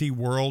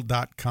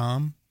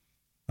ittworld.com,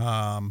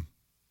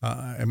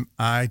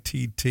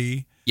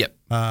 ITT. Yep.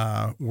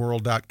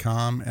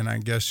 World.com, and I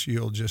guess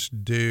you'll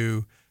just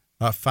do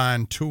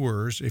Find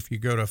Tours. If you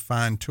go to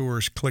Find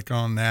Tours, click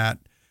on that.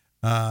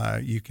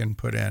 You can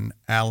put in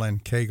Alan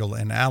Cagle,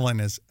 and Alan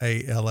is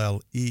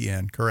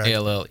A-L-L-E-N, correct?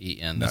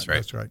 A-L-L-E-N, that's right.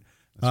 That's right.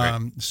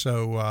 That's right.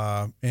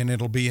 So, and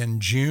it'll be in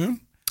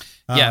June?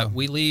 Yeah,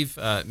 we leave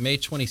May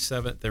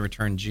 27th and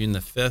return June the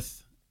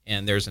 5th,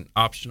 and there's an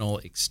optional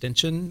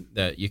extension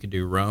that you can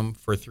do Rome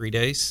for 3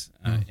 days,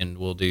 and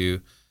we'll do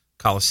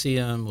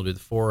Colosseum, we'll do the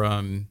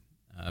Forum,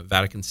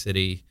 Vatican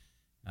City,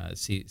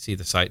 see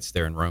the sites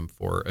there in Rome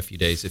for a few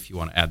days if you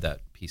want to add that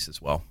piece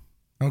as well.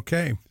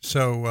 Okay.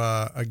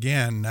 So,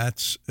 again,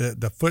 that's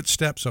the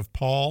footsteps of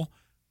Paul,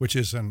 which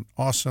is an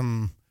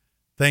awesome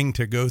thing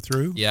to go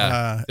through.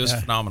 Yeah, it was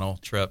a phenomenal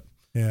trip.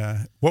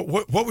 Yeah.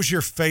 What was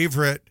your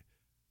favorite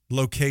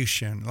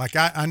location? Like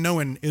I know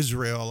in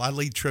Israel, I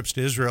lead trips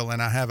to Israel, and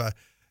I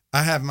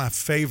have my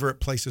favorite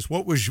places.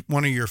 What was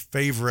one of your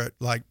favorite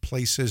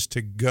places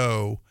to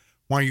go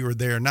while you were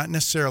there? Not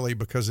necessarily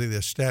because of the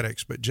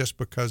aesthetics, but just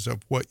because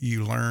of what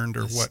you learned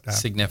or what happened.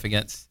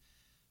 Significance.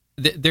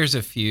 There's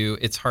a few.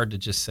 It's hard to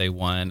just say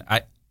one.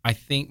 I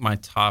think my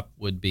top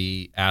would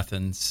be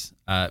Athens,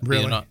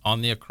 Really? being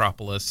on the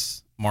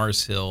Acropolis,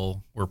 Mars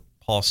Hill, where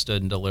Paul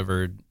stood and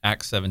delivered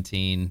Acts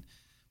 17,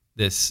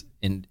 this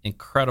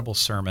incredible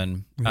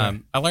sermon. Yeah.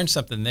 I learned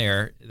something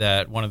there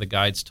that one of the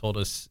guides told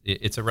us.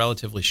 It's a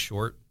relatively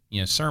short,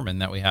 sermon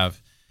that we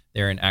have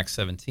there in Acts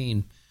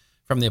 17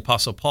 from the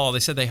Apostle Paul. They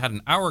said they had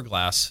an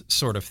hourglass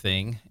sort of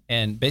thing,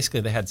 and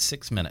basically they had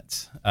 6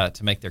 minutes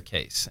to make their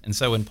case. And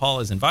so when Paul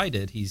is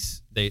invited,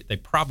 they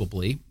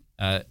probably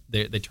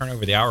they turn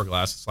over the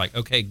hourglass. It's like,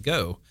 okay,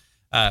 go.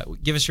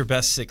 Give us your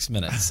best 6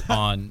 minutes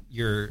on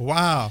your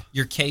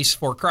case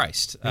for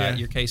Christ,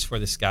 your case for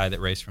this guy that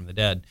raised from the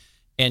dead.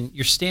 And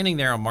you're standing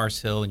there on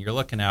Mars Hill, and you're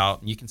looking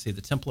out, and you can see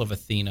the Temple of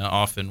Athena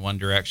off in one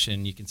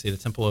direction. You can see the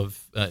Temple of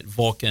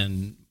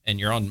Vulcan, and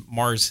you're on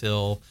Mars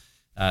Hill,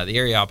 the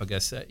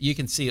Areopagus. You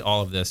can see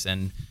all of this.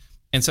 And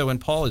so when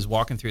Paul is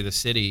walking through the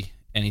city,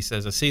 and he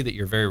says, I see that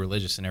you're very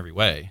religious in every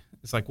way.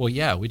 It's like, well,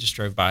 yeah, we just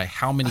drove by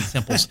how many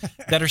temples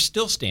that are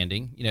still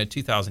standing,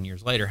 2,000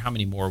 years later. How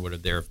many more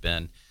would there have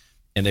been?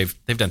 And they've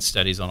done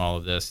studies on all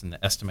of this and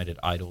the estimated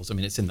idols. I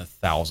mean, it's in the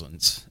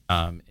thousands.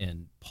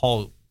 And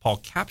Paul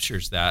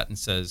captures that and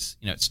says,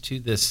 it's to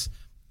this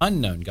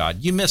unknown God.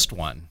 You missed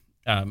one.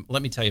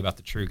 Let me tell you about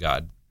the true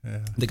God,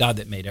 the God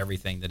that made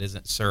everything, that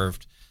isn't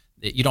served.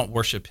 You don't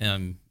worship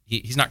him.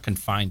 He's not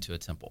confined to a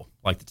temple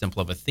like the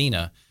Temple of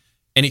Athena.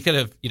 And he could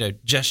have,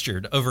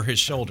 gestured over his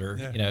shoulder.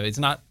 Yeah. It's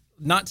not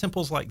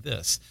temples like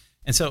this.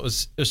 And so it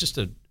was just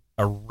a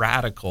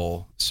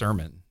radical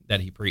sermon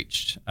that he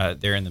preached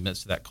there in the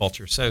midst of that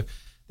culture. So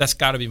that's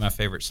got to be my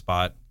favorite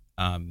spot.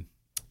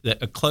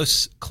 A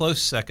close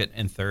second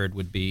and third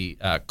would be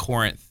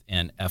Corinth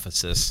and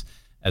Ephesus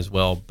as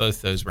well.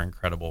 Both those were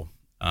incredible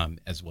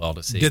as well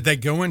to see. Did they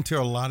go into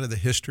a lot of the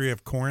history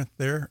of Corinth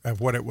there, of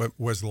what it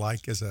was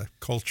like as a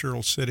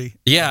cultural city?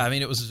 Yeah, I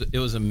mean, it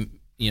was a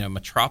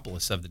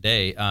metropolis of the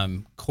day.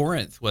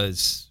 Corinth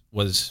was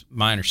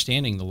my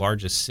understanding the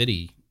largest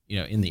city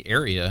in the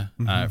area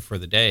for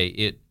the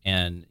day.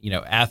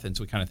 Athens,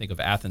 we kind of think of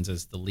Athens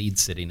as the lead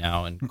city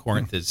now, and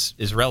Corinth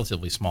is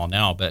relatively small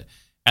now, but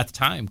at the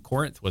time,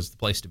 Corinth was the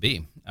place to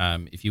be.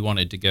 If you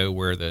wanted to go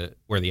where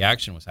the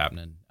action was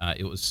happening,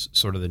 it was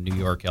sort of the New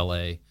York,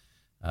 LA.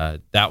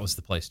 That was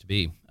the place to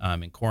be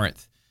in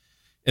Corinth.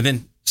 And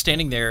then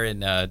standing there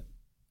in the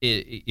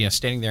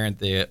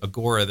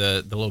Agora,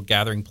 the little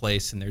gathering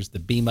place, and there's the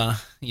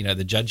Bema,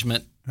 the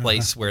judgment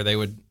place where they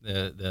would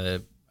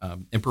the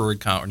emperor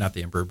would come, or not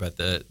the emperor, but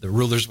the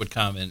rulers would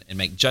come and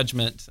make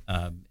judgment.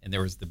 And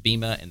there was the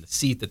Bema and the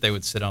seat that they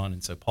would sit on.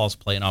 And so Paul's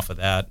playing off of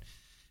that.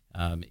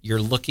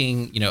 You're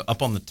looking,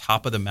 up on the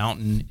top of the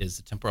mountain is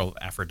the temple of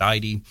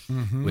Aphrodite,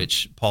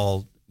 which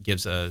Paul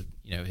gives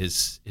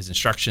his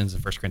instructions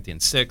in 1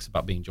 Corinthians 6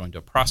 about being joined to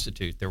a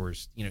prostitute. There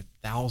was,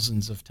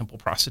 thousands of temple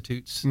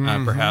prostitutes,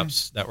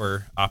 perhaps, that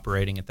were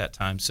operating at that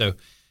time. So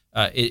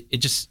it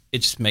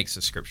just makes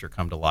the scripture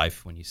come to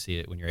life when you see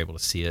it, when you're able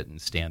to see it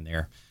and stand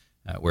there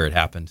where it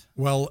happened.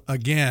 Well,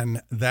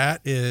 again,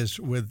 that is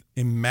with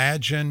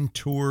Imagine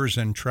Tours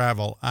and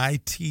Travel,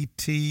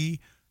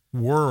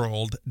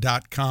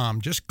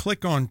 ITTworld.com. Just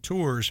click on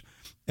tours,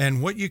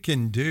 and what you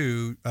can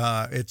do,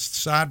 it's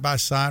side by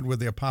side with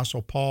the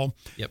Apostle Paul.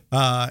 Yep.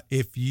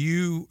 If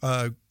you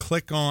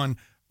click on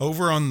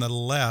over on the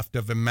left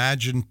of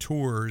Imagine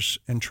Tours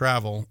and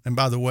Travel, and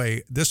by the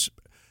way, this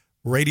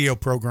radio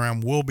program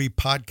will be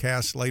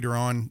podcast later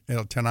on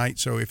tonight.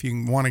 So if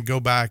you want to go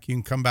back, you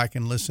can come back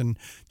and listen.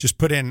 Just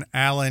put in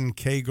Alan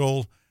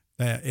Cagle,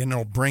 and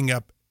it'll bring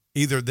up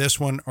either this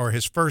one or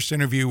his first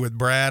interview with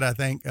Brad, I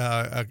think,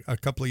 a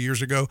couple of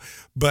years ago.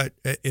 But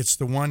it's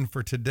the one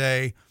for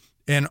today.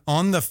 And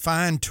on the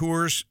Find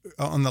Tours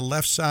on the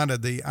left side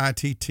of the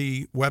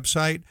ITT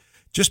website,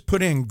 just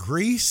put in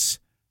Greece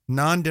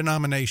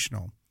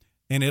non-denominational,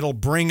 and it'll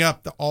bring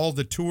up all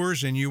the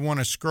tours, and you want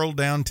to scroll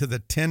down to the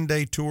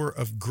 10-day tour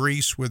of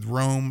Greece with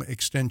Rome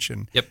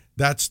extension. Yep.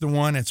 That's the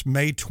one. It's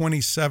May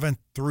 27th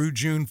through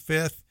June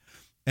 5th.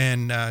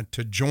 And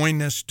to join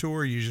this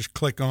tour, you just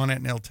click on it,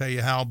 and it'll tell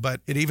you how.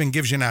 But it even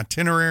gives you an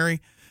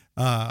itinerary,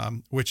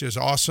 which is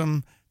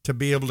awesome to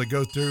be able to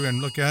go through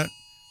and look at.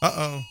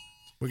 Uh-oh.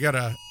 We got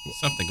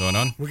something going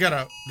on. We got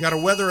a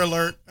weather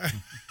alert.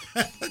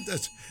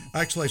 That's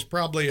actually, it's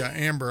probably an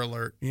Amber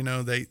Alert.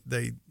 They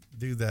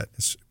do that.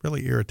 It's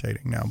really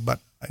irritating now, but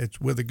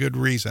it's with a good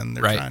reason.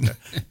 They're trying to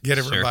get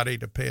everybody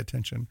to pay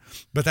attention.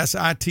 But that's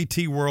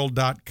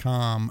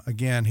ITTworld.com.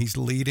 Again, he's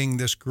leading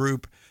this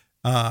group.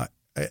 A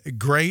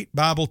great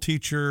Bible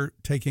teacher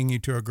taking you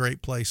to a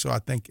great place. So I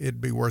think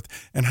it'd be worth.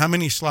 And how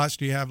many slots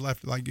do you have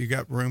left? Like, you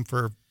got room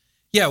for?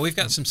 Yeah, we've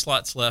got some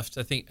slots left.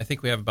 I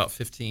think we have about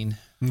 15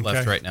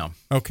 left right now.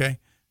 Okay.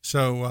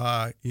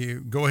 So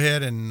you go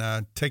ahead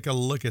and take a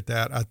look at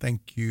that. I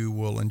think you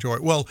will enjoy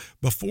it. Well,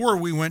 before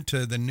we went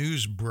to the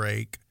news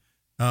break,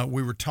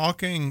 we were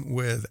talking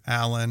with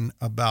Alan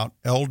about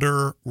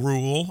elder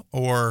rule,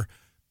 or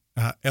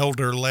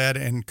elder-led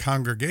and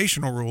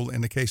congregational rule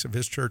in the case of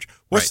his church.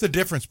 What's the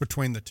difference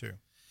between the two?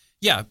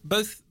 Yeah,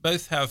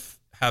 both have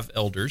have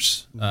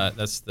elders.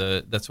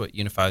 That's what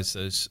unifies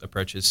those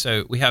approaches.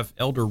 So we have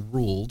elder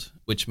ruled,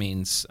 which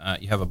means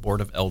you have a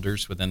board of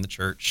elders within the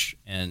church,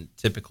 and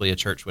typically a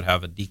church would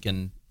have a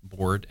deacon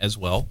board as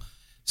well.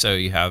 So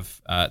you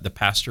have the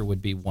pastor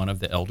would be one of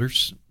the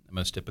elders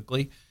most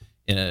typically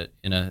in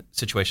a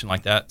situation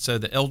like that. So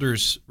the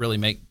elders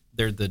really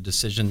they're the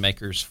decision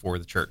makers for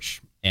the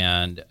church,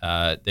 and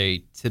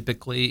they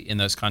typically in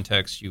those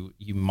contexts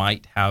you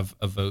might have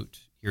a vote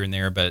here and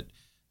there, but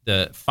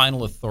the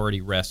final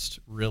authority rests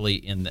really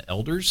in the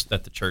elders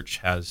that the church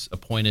has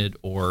appointed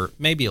or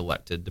maybe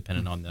elected,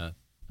 depending on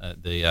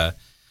the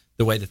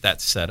way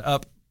that's set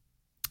up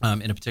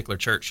in a particular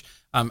church.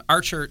 Our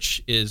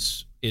church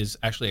is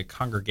actually a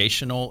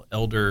congregational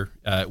elder.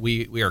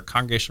 We are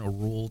congregational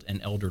ruled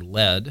and elder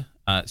led.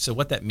 So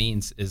what that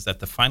means is that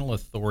the final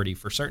authority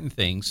for certain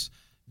things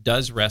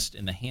does rest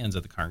in the hands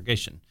of the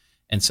congregation.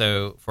 And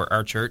so for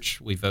our church,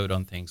 we vote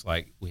on things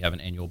like we have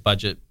an annual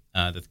budget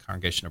that the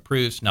congregation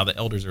approves. Now the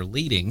elders are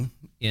leading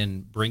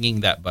in bringing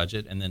that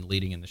budget and then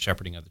leading in the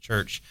shepherding of the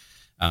church.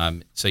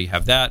 So you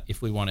have that.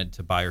 If we wanted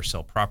to buy or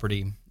sell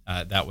property,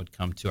 that would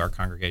come to our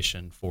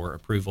congregation for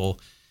approval.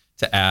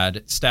 To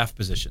add staff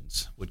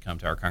positions would come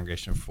to our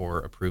congregation for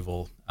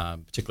approval,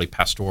 particularly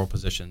pastoral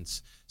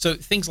positions. So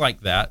things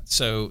like that.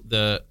 So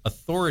the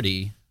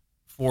authority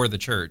for the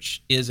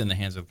church is in the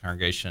hands of the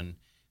congregation,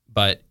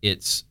 but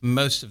it's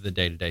most of the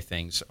day-to-day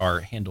things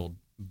are handled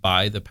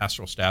by the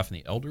pastoral staff and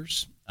the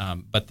elders.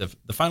 But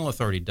the final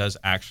authority does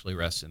actually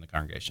rest in the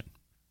congregation.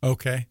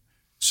 Okay.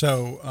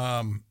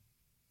 So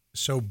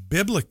so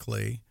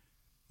biblically,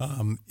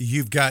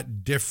 you've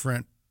got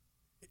different.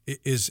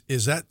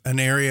 Is that an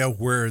area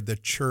where the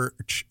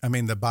church? I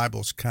mean, the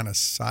Bible's kind of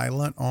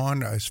silent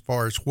on as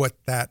far as what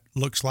that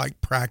looks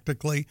like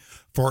practically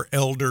for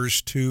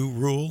elders to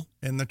rule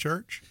in the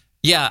church.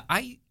 Yeah,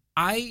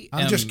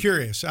 I'm just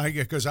curious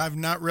because I've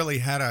not really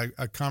had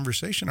a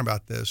conversation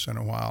about this in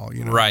a while.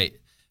 Right.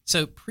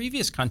 So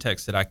previous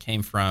contexts that I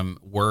came from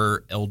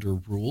were elder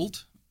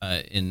ruled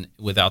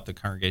without the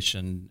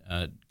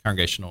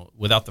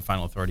without the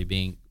final authority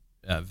being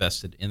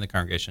vested in the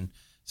congregation.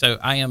 So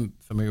I am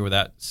familiar with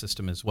that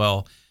system as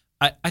well.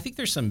 I think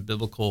there's some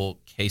biblical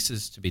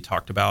cases to be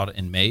talked about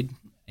and made,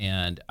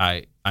 and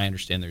I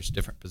understand there's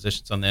different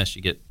positions on this.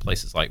 You get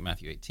places like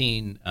Matthew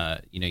 18.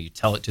 You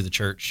tell it to the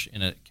church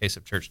in a case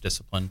of church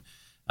discipline.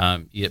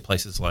 You get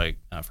places like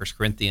 1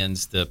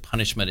 Corinthians, the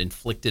punishment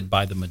inflicted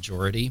by the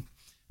majority.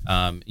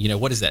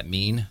 What does that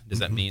mean? Does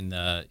that mean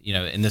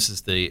and this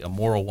is the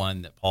immoral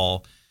one that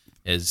Paul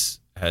has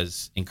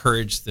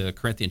encouraged the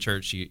Corinthian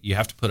church? You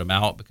have to put them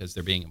out because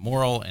they're being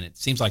immoral, and it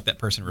seems like that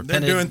person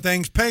repented. They're doing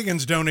things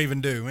pagans don't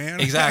even do, man.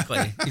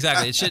 Exactly.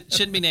 It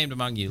shouldn't be named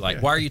among you.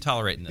 Like, why are you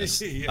tolerating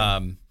this? Yeah.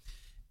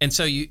 And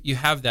so you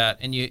have that,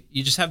 and you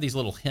just have these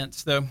little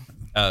hints though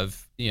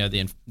of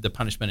the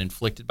punishment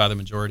inflicted by the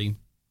majority.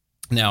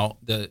 Now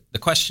the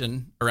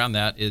question around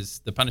that is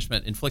the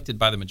punishment inflicted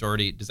by the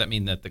majority. Does that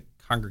mean that the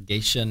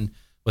congregation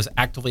was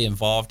actively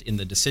involved in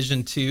the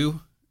decision to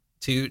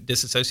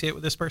disassociate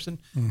with this person,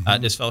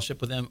 disfellowship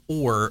with them,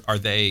 or are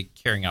they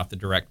carrying out the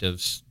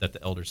directives that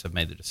the elders have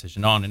made the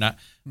decision on? And I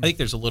think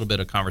there's a little bit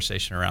of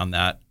conversation around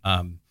that.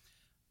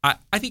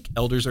 I think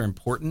elders are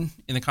important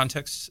in the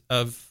context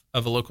of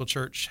a local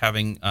church,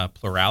 having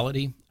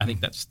plurality. I think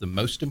that's the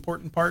most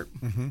important part.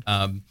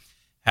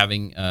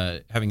 Having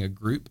a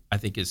group, I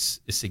think, is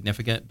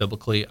significant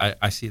biblically.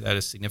 I see that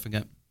as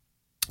significant.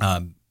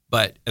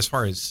 But as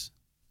far as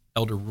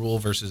elder rule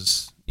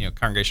versus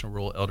congregational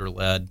rule, elder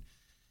led,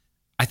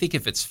 I think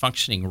if it's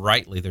functioning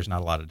rightly, there's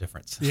not a lot of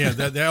difference. Yeah,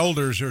 the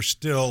elders are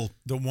still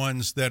the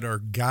ones that are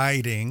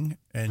guiding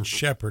and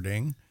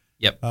shepherding.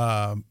 Yep.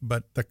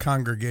 But the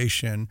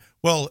congregation,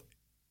 a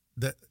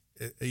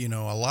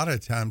lot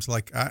of times,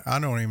 like I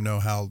don't even know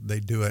how they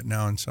do it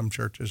now in some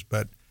churches,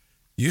 but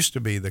used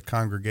to be the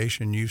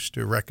congregation used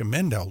to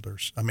recommend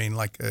elders. I mean,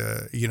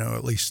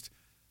 at least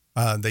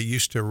they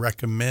used to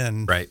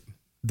recommend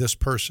this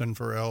person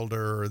for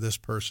elder or this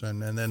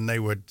person, and then they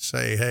would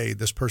say, hey,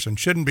 this person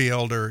shouldn't be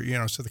elder,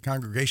 so the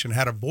congregation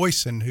had a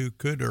voice in who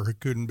could or who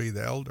couldn't be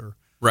the elder.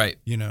 Right.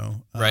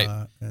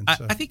 Right.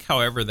 I think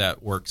however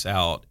that works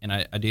out, and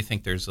I do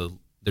think there's a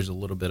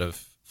little bit of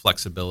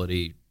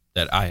flexibility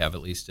that I have,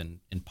 at least in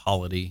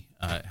polity,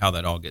 how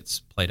that all gets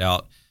played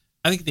out.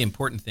 I think the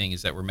important thing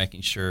is that we're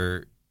making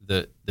sure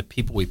that the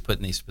people we put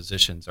in these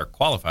positions are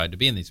qualified to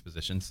be in these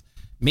positions,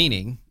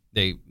 meaning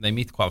they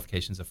meet the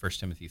qualifications of 1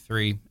 Timothy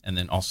 3 and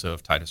then also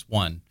of Titus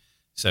 1.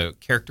 So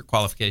character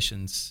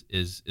qualifications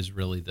is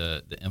really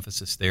the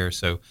emphasis there.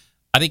 So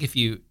I think if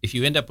you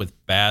end up with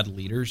bad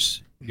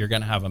leaders, you're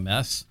going to have a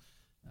mess,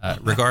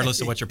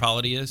 regardless of what your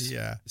polity is.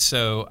 Yeah.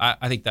 So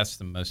I think that's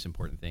the most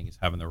important thing, is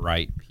having the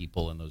right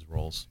people in those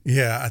roles.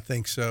 Yeah, I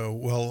think so.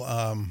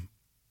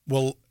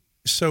 Well,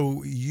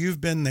 so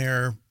you've been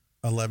there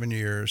 11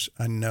 years.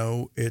 I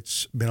know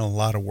it's been a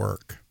lot of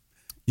work.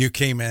 You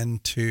came in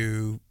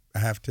to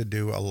have to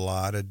do a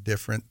lot of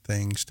different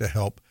things to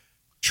help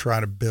try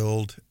to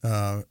build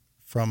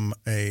from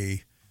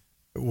a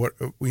what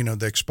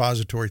the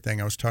expository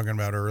thing I was talking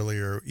about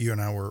earlier, you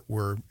and I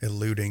were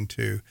alluding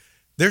to.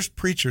 There's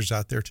preachers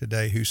out there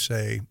today who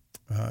say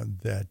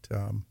that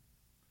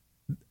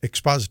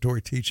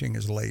expository teaching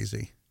is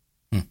lazy.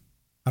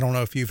 I don't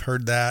know if you've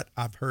heard that.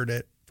 I've heard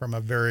it from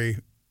a very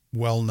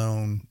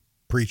well-known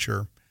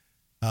preacher,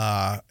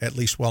 at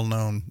least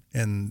well-known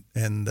in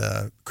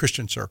the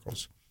Christian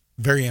circles,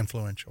 very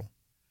influential.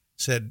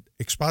 Said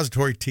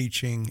expository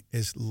teaching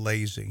is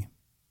lazy.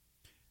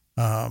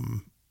 How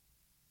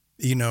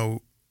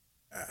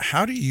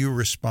do you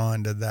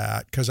respond to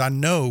that? Because I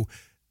know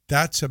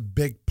that's a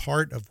big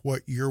part of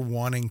what you're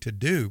wanting to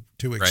do,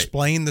 to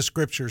explain the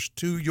scriptures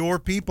to your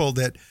people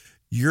that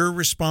you're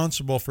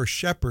responsible for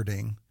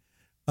shepherding,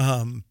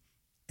 and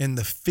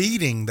the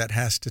feeding that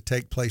has to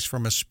take place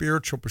from a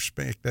spiritual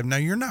perspective. Now,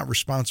 you're not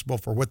responsible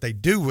for what they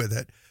do with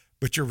it,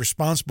 but you're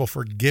responsible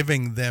for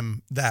giving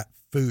them that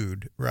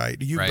food, right?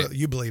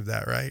 You believe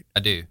that, right? I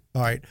do.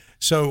 All right.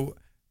 So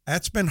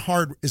that's been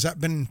hard. Has that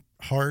been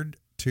hard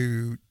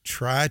to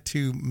try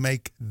to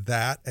make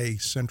that a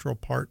central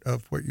part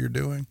of what you're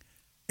doing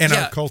in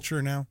our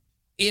culture now?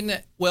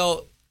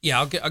 I'll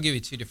give you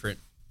two different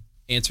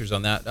answers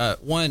on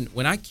that. One,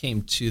 when I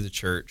came to the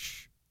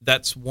church,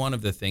 that's one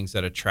of the things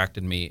that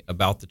attracted me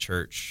about the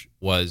church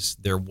was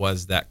there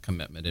was that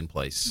commitment in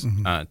place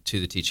to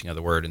the teaching of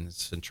the word and the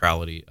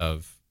centrality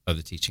of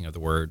the teaching of the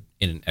word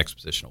in an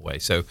expositional way.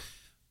 So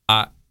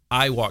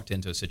I walked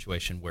into a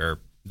situation where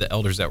the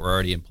elders that were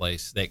already in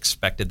place, they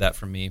expected that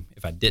from me.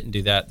 If I didn't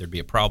do that, there'd be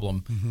a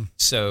problem.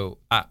 So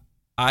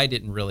I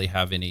didn't really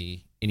have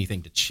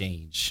anything to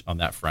change on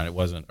that front. It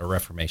wasn't a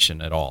reformation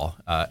at all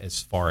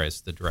as far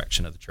as the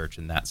direction of the church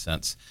in that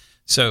sense.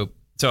 So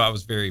I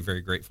was very,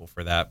 very grateful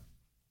for that.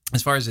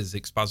 As far as his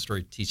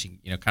expository teaching,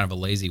 kind of a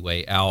lazy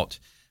way out,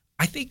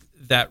 I think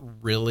that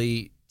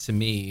really, to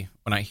me,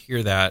 when I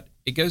hear that,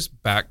 it goes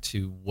back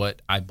to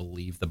what I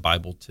believe the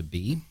Bible to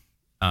be.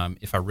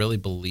 If I really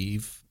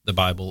believe the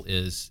Bible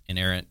is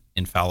inerrant,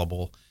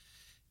 infallible,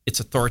 it's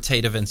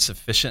authoritative and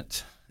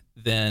sufficient,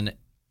 then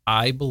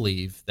I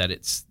believe that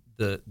it's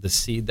the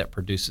seed that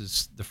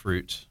produces the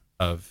fruit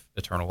of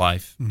eternal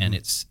life, and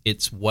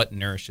it's what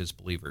nourishes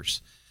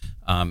believers.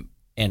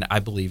 And I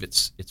believe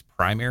it's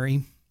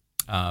primary.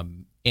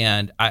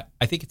 And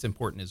I think it's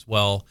important as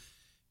well.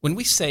 When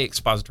we say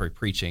expository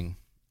preaching,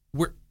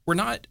 we're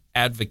not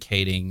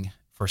advocating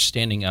for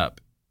standing up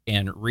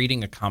and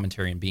reading a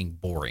commentary and being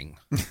boring,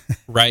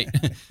 right?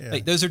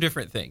 Like those are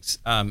different things.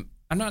 I'm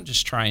not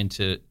just trying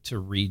to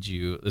read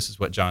you, this is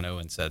what John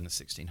Owen said in the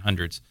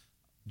 1600s.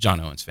 John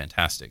Owen's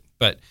fantastic,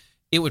 but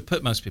it would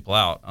put most people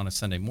out on a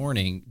Sunday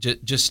morning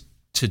just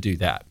to do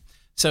that.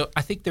 So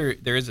I think there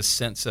is a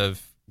sense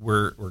of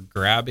we're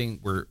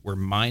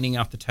mining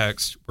out the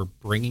text, we're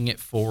bringing it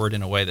forward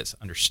in a way that's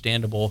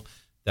understandable,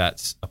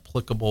 that's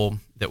applicable,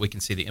 that we can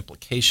see the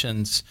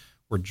implications.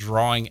 We're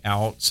drawing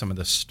out some of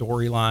the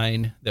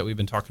storyline that we've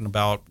been talking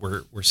about.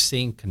 We're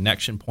seeing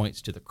connection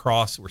points to the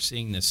cross. We're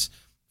seeing this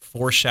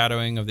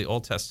foreshadowing of the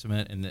Old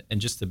Testament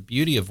and just the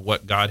beauty of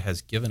what God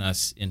has given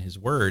us in His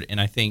Word.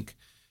 And I think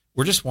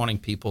we're just wanting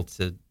people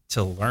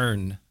to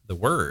learn the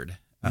Word.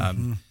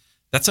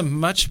 That's a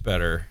much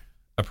better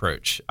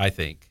approach, I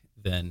think,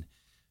 than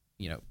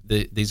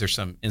these are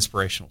some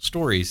inspirational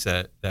stories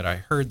that I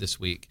heard this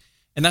week.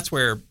 And that's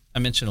where I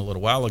mentioned a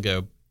little while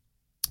ago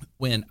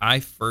when I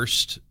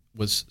first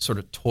was sort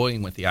of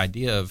toying with the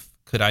idea of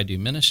could I do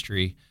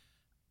ministry,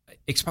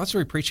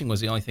 expository preaching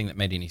was the only thing that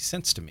made any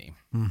sense to me.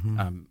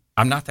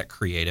 I'm not that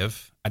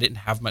creative. I didn't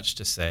have much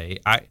to say.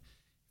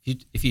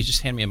 If you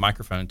just hand me a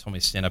microphone and told me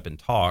to stand up and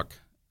talk,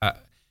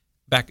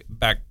 back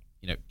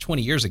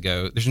 20 years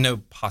ago, there's no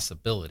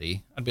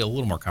possibility. I'd be a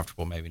little more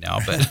comfortable maybe now,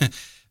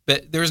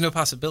 but there was no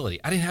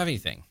possibility. I didn't have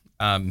anything.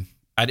 I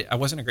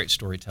wasn't a great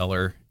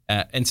storyteller,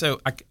 and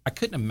so I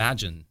couldn't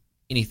imagine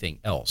anything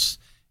else.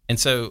 And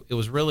so it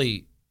was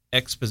really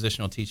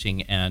expositional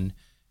teaching and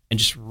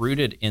just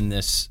rooted in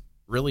this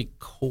really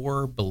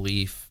core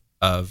belief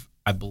of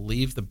I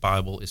believe the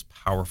Bible is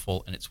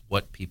powerful and it's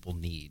what people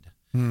need.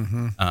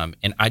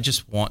 And I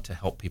just want to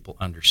help people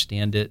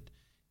understand it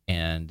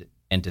and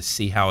to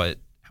see how it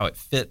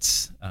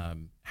fits,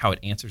 how it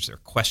answers their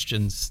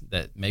questions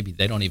that maybe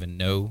they don't even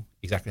know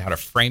exactly how to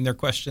frame their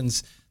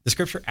questions. The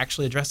Scripture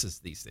actually addresses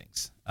these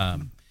things.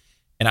 And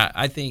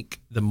I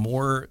think the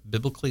more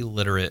biblically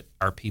literate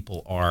our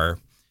people are,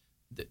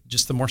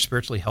 just the more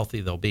spiritually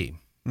healthy they'll be.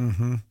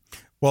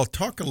 Well,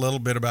 talk a little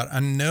bit about, I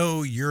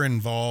know you're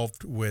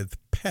involved with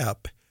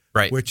PEP,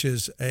 right, which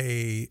is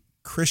a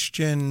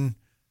Christian,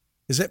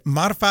 is it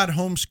modified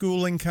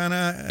homeschooling kind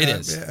of? It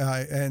is.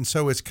 And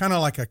so it's kind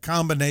of like a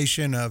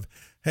combination of,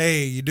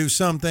 hey, you do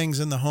some things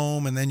in the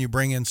home and then you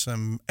bring in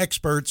some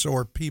experts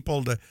or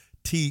people to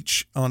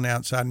teach on the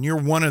outside. And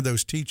you're one of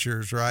those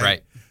teachers, right?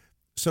 Right.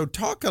 So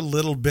talk a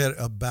little bit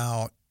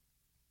about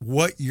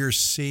what you're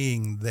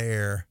seeing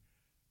there,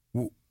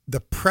 the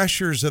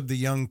pressures of the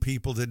young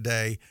people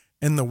today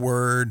in the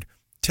Word,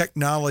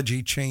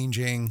 technology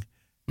changing.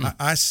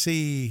 I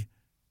see,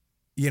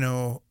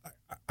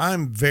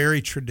 I'm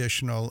very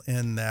traditional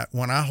in that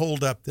when I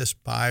hold up this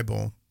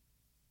Bible,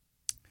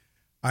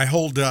 I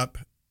hold up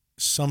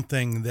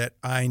something that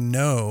I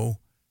know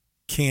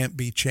can't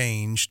be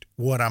changed,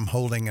 what I'm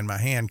holding in my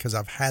hand, because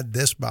I've had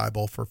this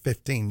Bible for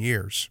 15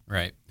 years.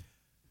 Right.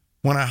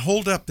 When I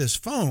hold up this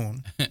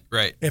phone,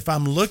 right. If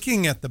I'm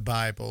looking at the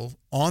Bible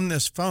on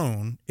this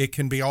phone, it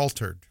can be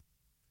altered.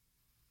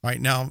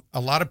 Right now,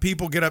 a lot of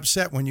people get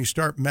upset when you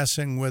start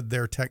messing with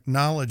their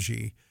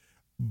technology,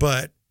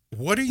 but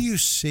what are you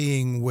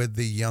seeing with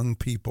the young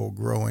people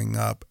growing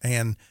up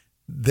and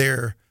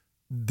their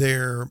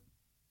view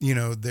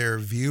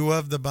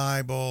of the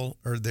Bible,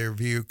 or their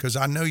view? Because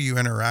I know you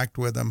interact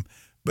with them,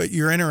 but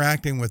you're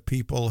interacting with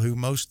people who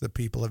most of the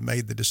people have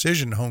made the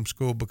decision to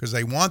homeschool because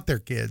they want their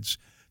kids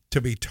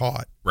to be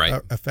taught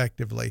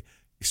effectively.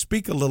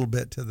 Speak a little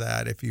bit to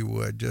that, if you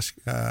would. Just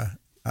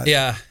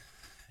Yeah,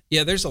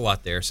 there's a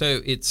lot there.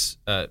 So it's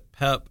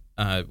PEP.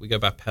 We go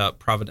by PEP,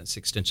 Providence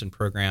Extension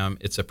Program.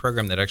 It's a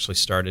program that actually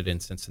started in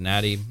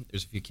Cincinnati.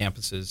 There's a few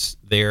campuses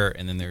there,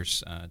 and then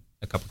there's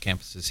a couple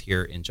campuses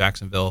here in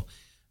Jacksonville.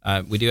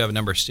 We do have a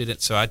number of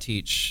students. So I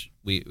teach,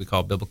 we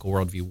call Biblical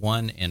Worldview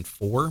 1 and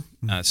 4.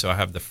 So I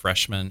have the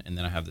freshmen, and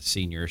then I have the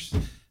seniors.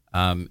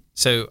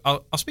 So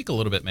I'll speak a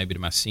little bit maybe to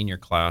my senior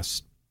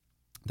class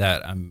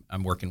that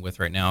I'm working with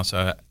right now.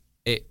 So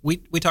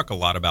we talk a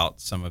lot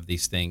about some of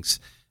these things.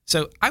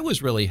 So I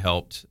was really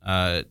helped.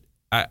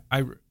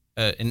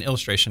 An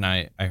illustration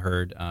I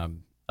heard a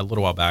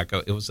little while back.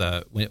 It was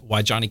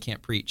Why Johnny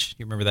Can't Preach.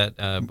 You remember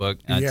that book?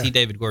 Yeah. T.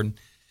 David Gordon.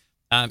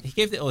 He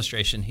gave the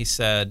illustration. He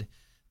said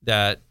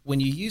that when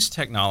you use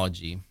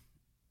technology,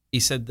 he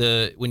said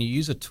when you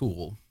use a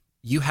tool,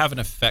 you have an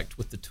effect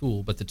with the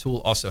tool, but the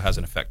tool also has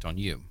an effect on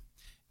you.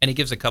 And he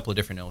gives a couple of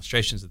different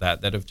illustrations of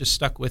that have just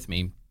stuck with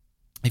me.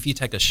 If you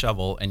take a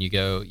shovel and you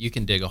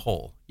can dig a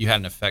hole. You had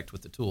an effect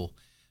with the tool,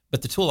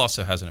 but the tool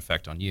also has an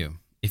effect on you.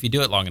 If you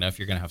do it long enough,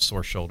 you're going to have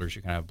sore shoulders.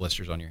 You're going to have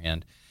blisters on your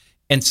hand.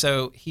 And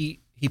so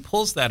he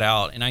pulls that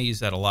out, and I use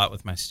that a lot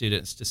with my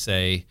students to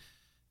say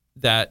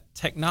that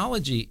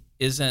technology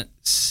isn't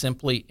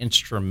simply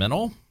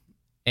instrumental.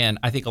 And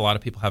I think a lot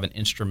of people have an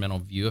instrumental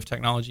view of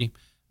technology.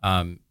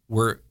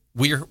 We're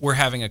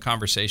having a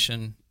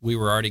conversation. We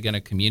were already going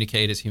to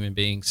communicate as human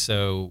beings,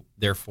 so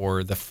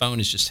therefore the phone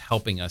is just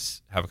helping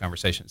us have a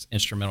conversation. It's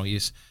instrumental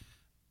use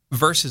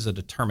versus a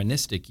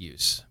deterministic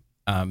use,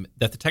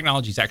 that the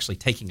technology is actually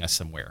taking us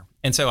somewhere.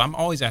 And so I'm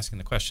always asking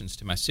the questions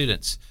to my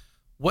students,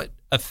 what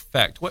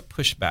effect, what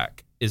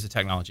pushback is the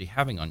technology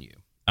having on you?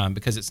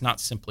 Because it's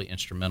not simply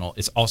instrumental,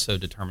 it's also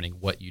determining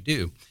what you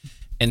do.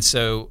 And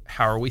so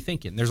how are we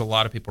thinking? There's a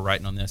lot of people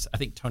writing on this. I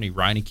think Tony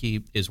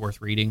Reineke is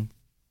worth reading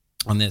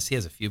on this. He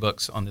has a few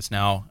books on this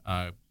now.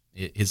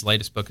 His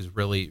latest book is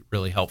really,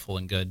 really helpful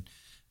and good.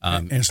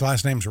 And his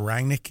last name's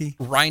Reineke?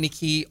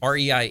 Reineke,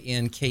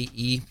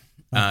 Reinke.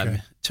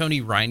 Okay.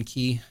 Tony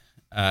Reineke.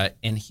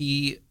 And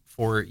he,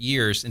 for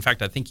years, in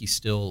fact, I think he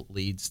still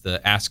leads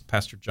the Ask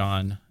Pastor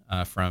John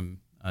from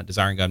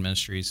Desiring God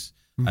Ministries,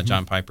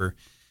 John Piper.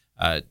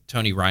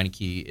 Tony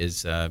Reineke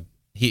is,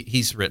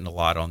 he's written a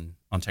lot on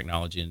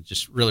technology and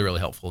just really, really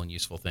helpful and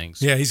useful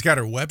things. Yeah, he's got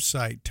a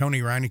website,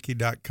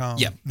 TonyReineke.com.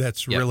 Yeah.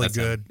 That's really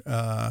good.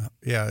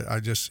 I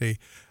just see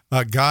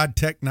God,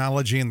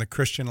 Technology, and the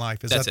Christian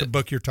Life. Is that the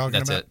book you're talking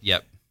about? That's it,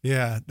 yep.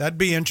 Yeah, that'd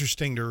be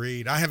interesting to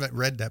read. I haven't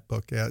read that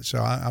book yet, so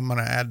I'm going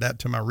to add that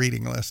to my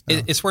reading list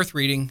now. It's worth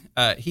reading.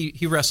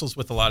 He wrestles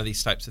with a lot of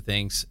these types of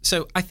things.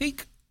 So I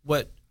think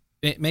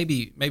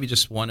maybe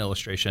just one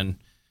illustration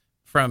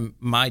from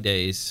my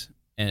days,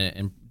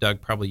 and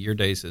Doug, probably your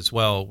days as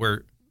well,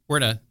 we're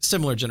in a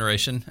similar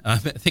generation. I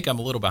think I'm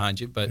a little behind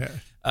you, but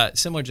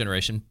similar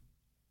generation.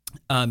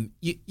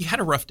 You had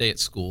a rough day at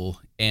school,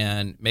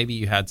 and maybe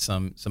you had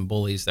some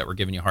bullies that were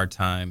giving you a hard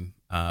time,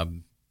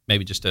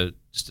 maybe just a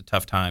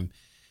tough time.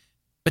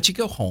 But you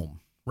go home,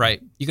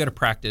 right? You go to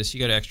practice, you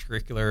go to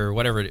extracurricular, or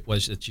whatever it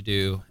was that you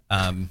do,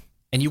 and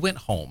you went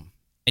home,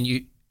 and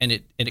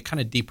it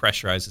kind of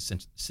depressurized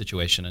the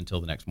situation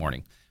until the next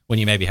morning when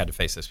you maybe had to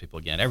face those people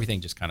again.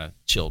 Everything just kind of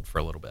chilled for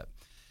a little bit.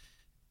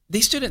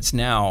 These students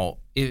now,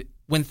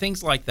 when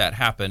things like that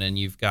happen and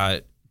you've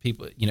got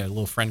people,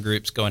 little friend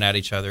groups going at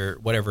each other,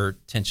 whatever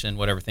tension,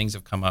 whatever things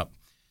have come up,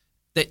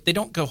 they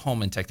don't go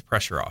home and take the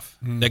pressure off.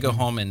 Mm-hmm. They go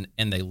home and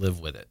they live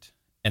with it,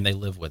 and they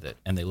live with it,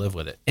 and they live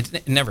with it.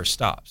 It never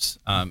stops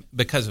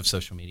because of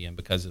social media and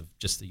because of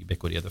just the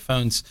ubiquity of the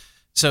phones.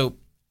 So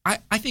I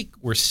think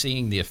we're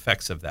seeing the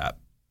effects of that.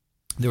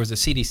 There was a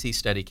CDC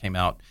study came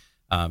out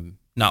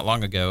not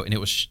long ago, and it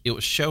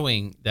was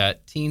showing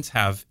that teens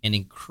have an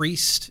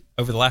increased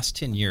over the last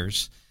 10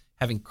 years.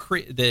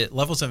 The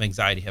levels of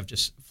anxiety have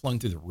just flown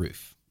through the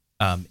roof.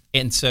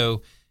 And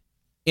so,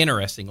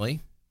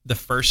 interestingly, the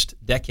first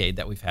decade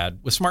that we've had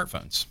with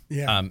smartphones.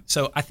 Yeah.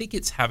 So I think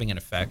it's having an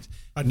effect.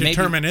 A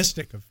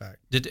deterministic effect.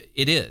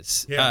 It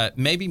is. Yeah.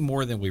 Maybe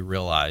more than we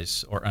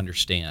realize or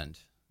understand.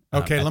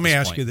 Okay, let me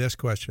ask you this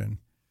question.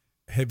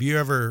 Have you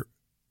ever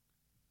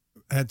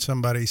had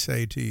somebody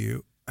say to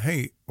you,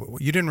 hey,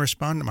 you didn't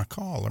respond to my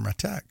call or my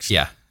text?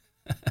 Yeah.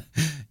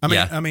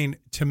 I mean,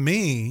 to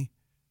me,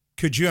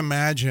 Could you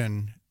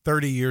imagine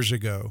 30 years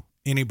ago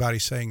anybody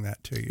saying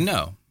that to you?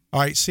 No. All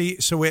right. See,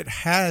 so it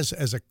has,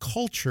 as a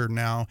culture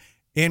now,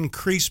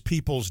 increased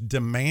people's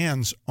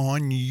demands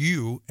on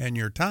you and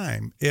your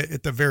time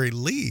at the very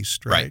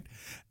least, right?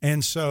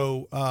 And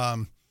so,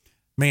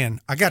 man,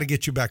 I got to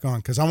get you back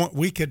on because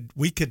we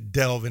could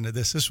delve into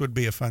this. This would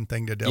be a fun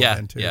thing to delve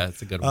into. Yeah,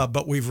 it's a good one.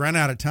 But we've run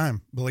out of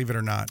time, believe it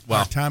or not. Wow.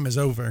 Our time is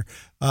over.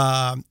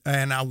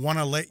 And I want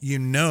to let you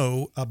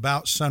know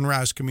about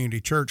Sunrise Community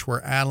Church,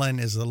 where Alan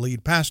is the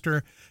lead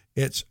pastor.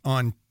 It's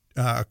on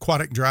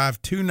Aquatic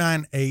Drive,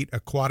 298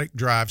 Aquatic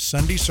Drive,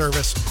 Sunday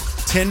service,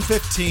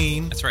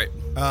 10:15. That's right.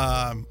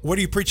 What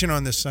are you preaching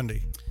on this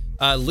Sunday?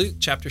 Luke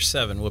chapter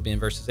 7 will be in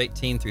verses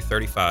 18 through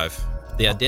 35. The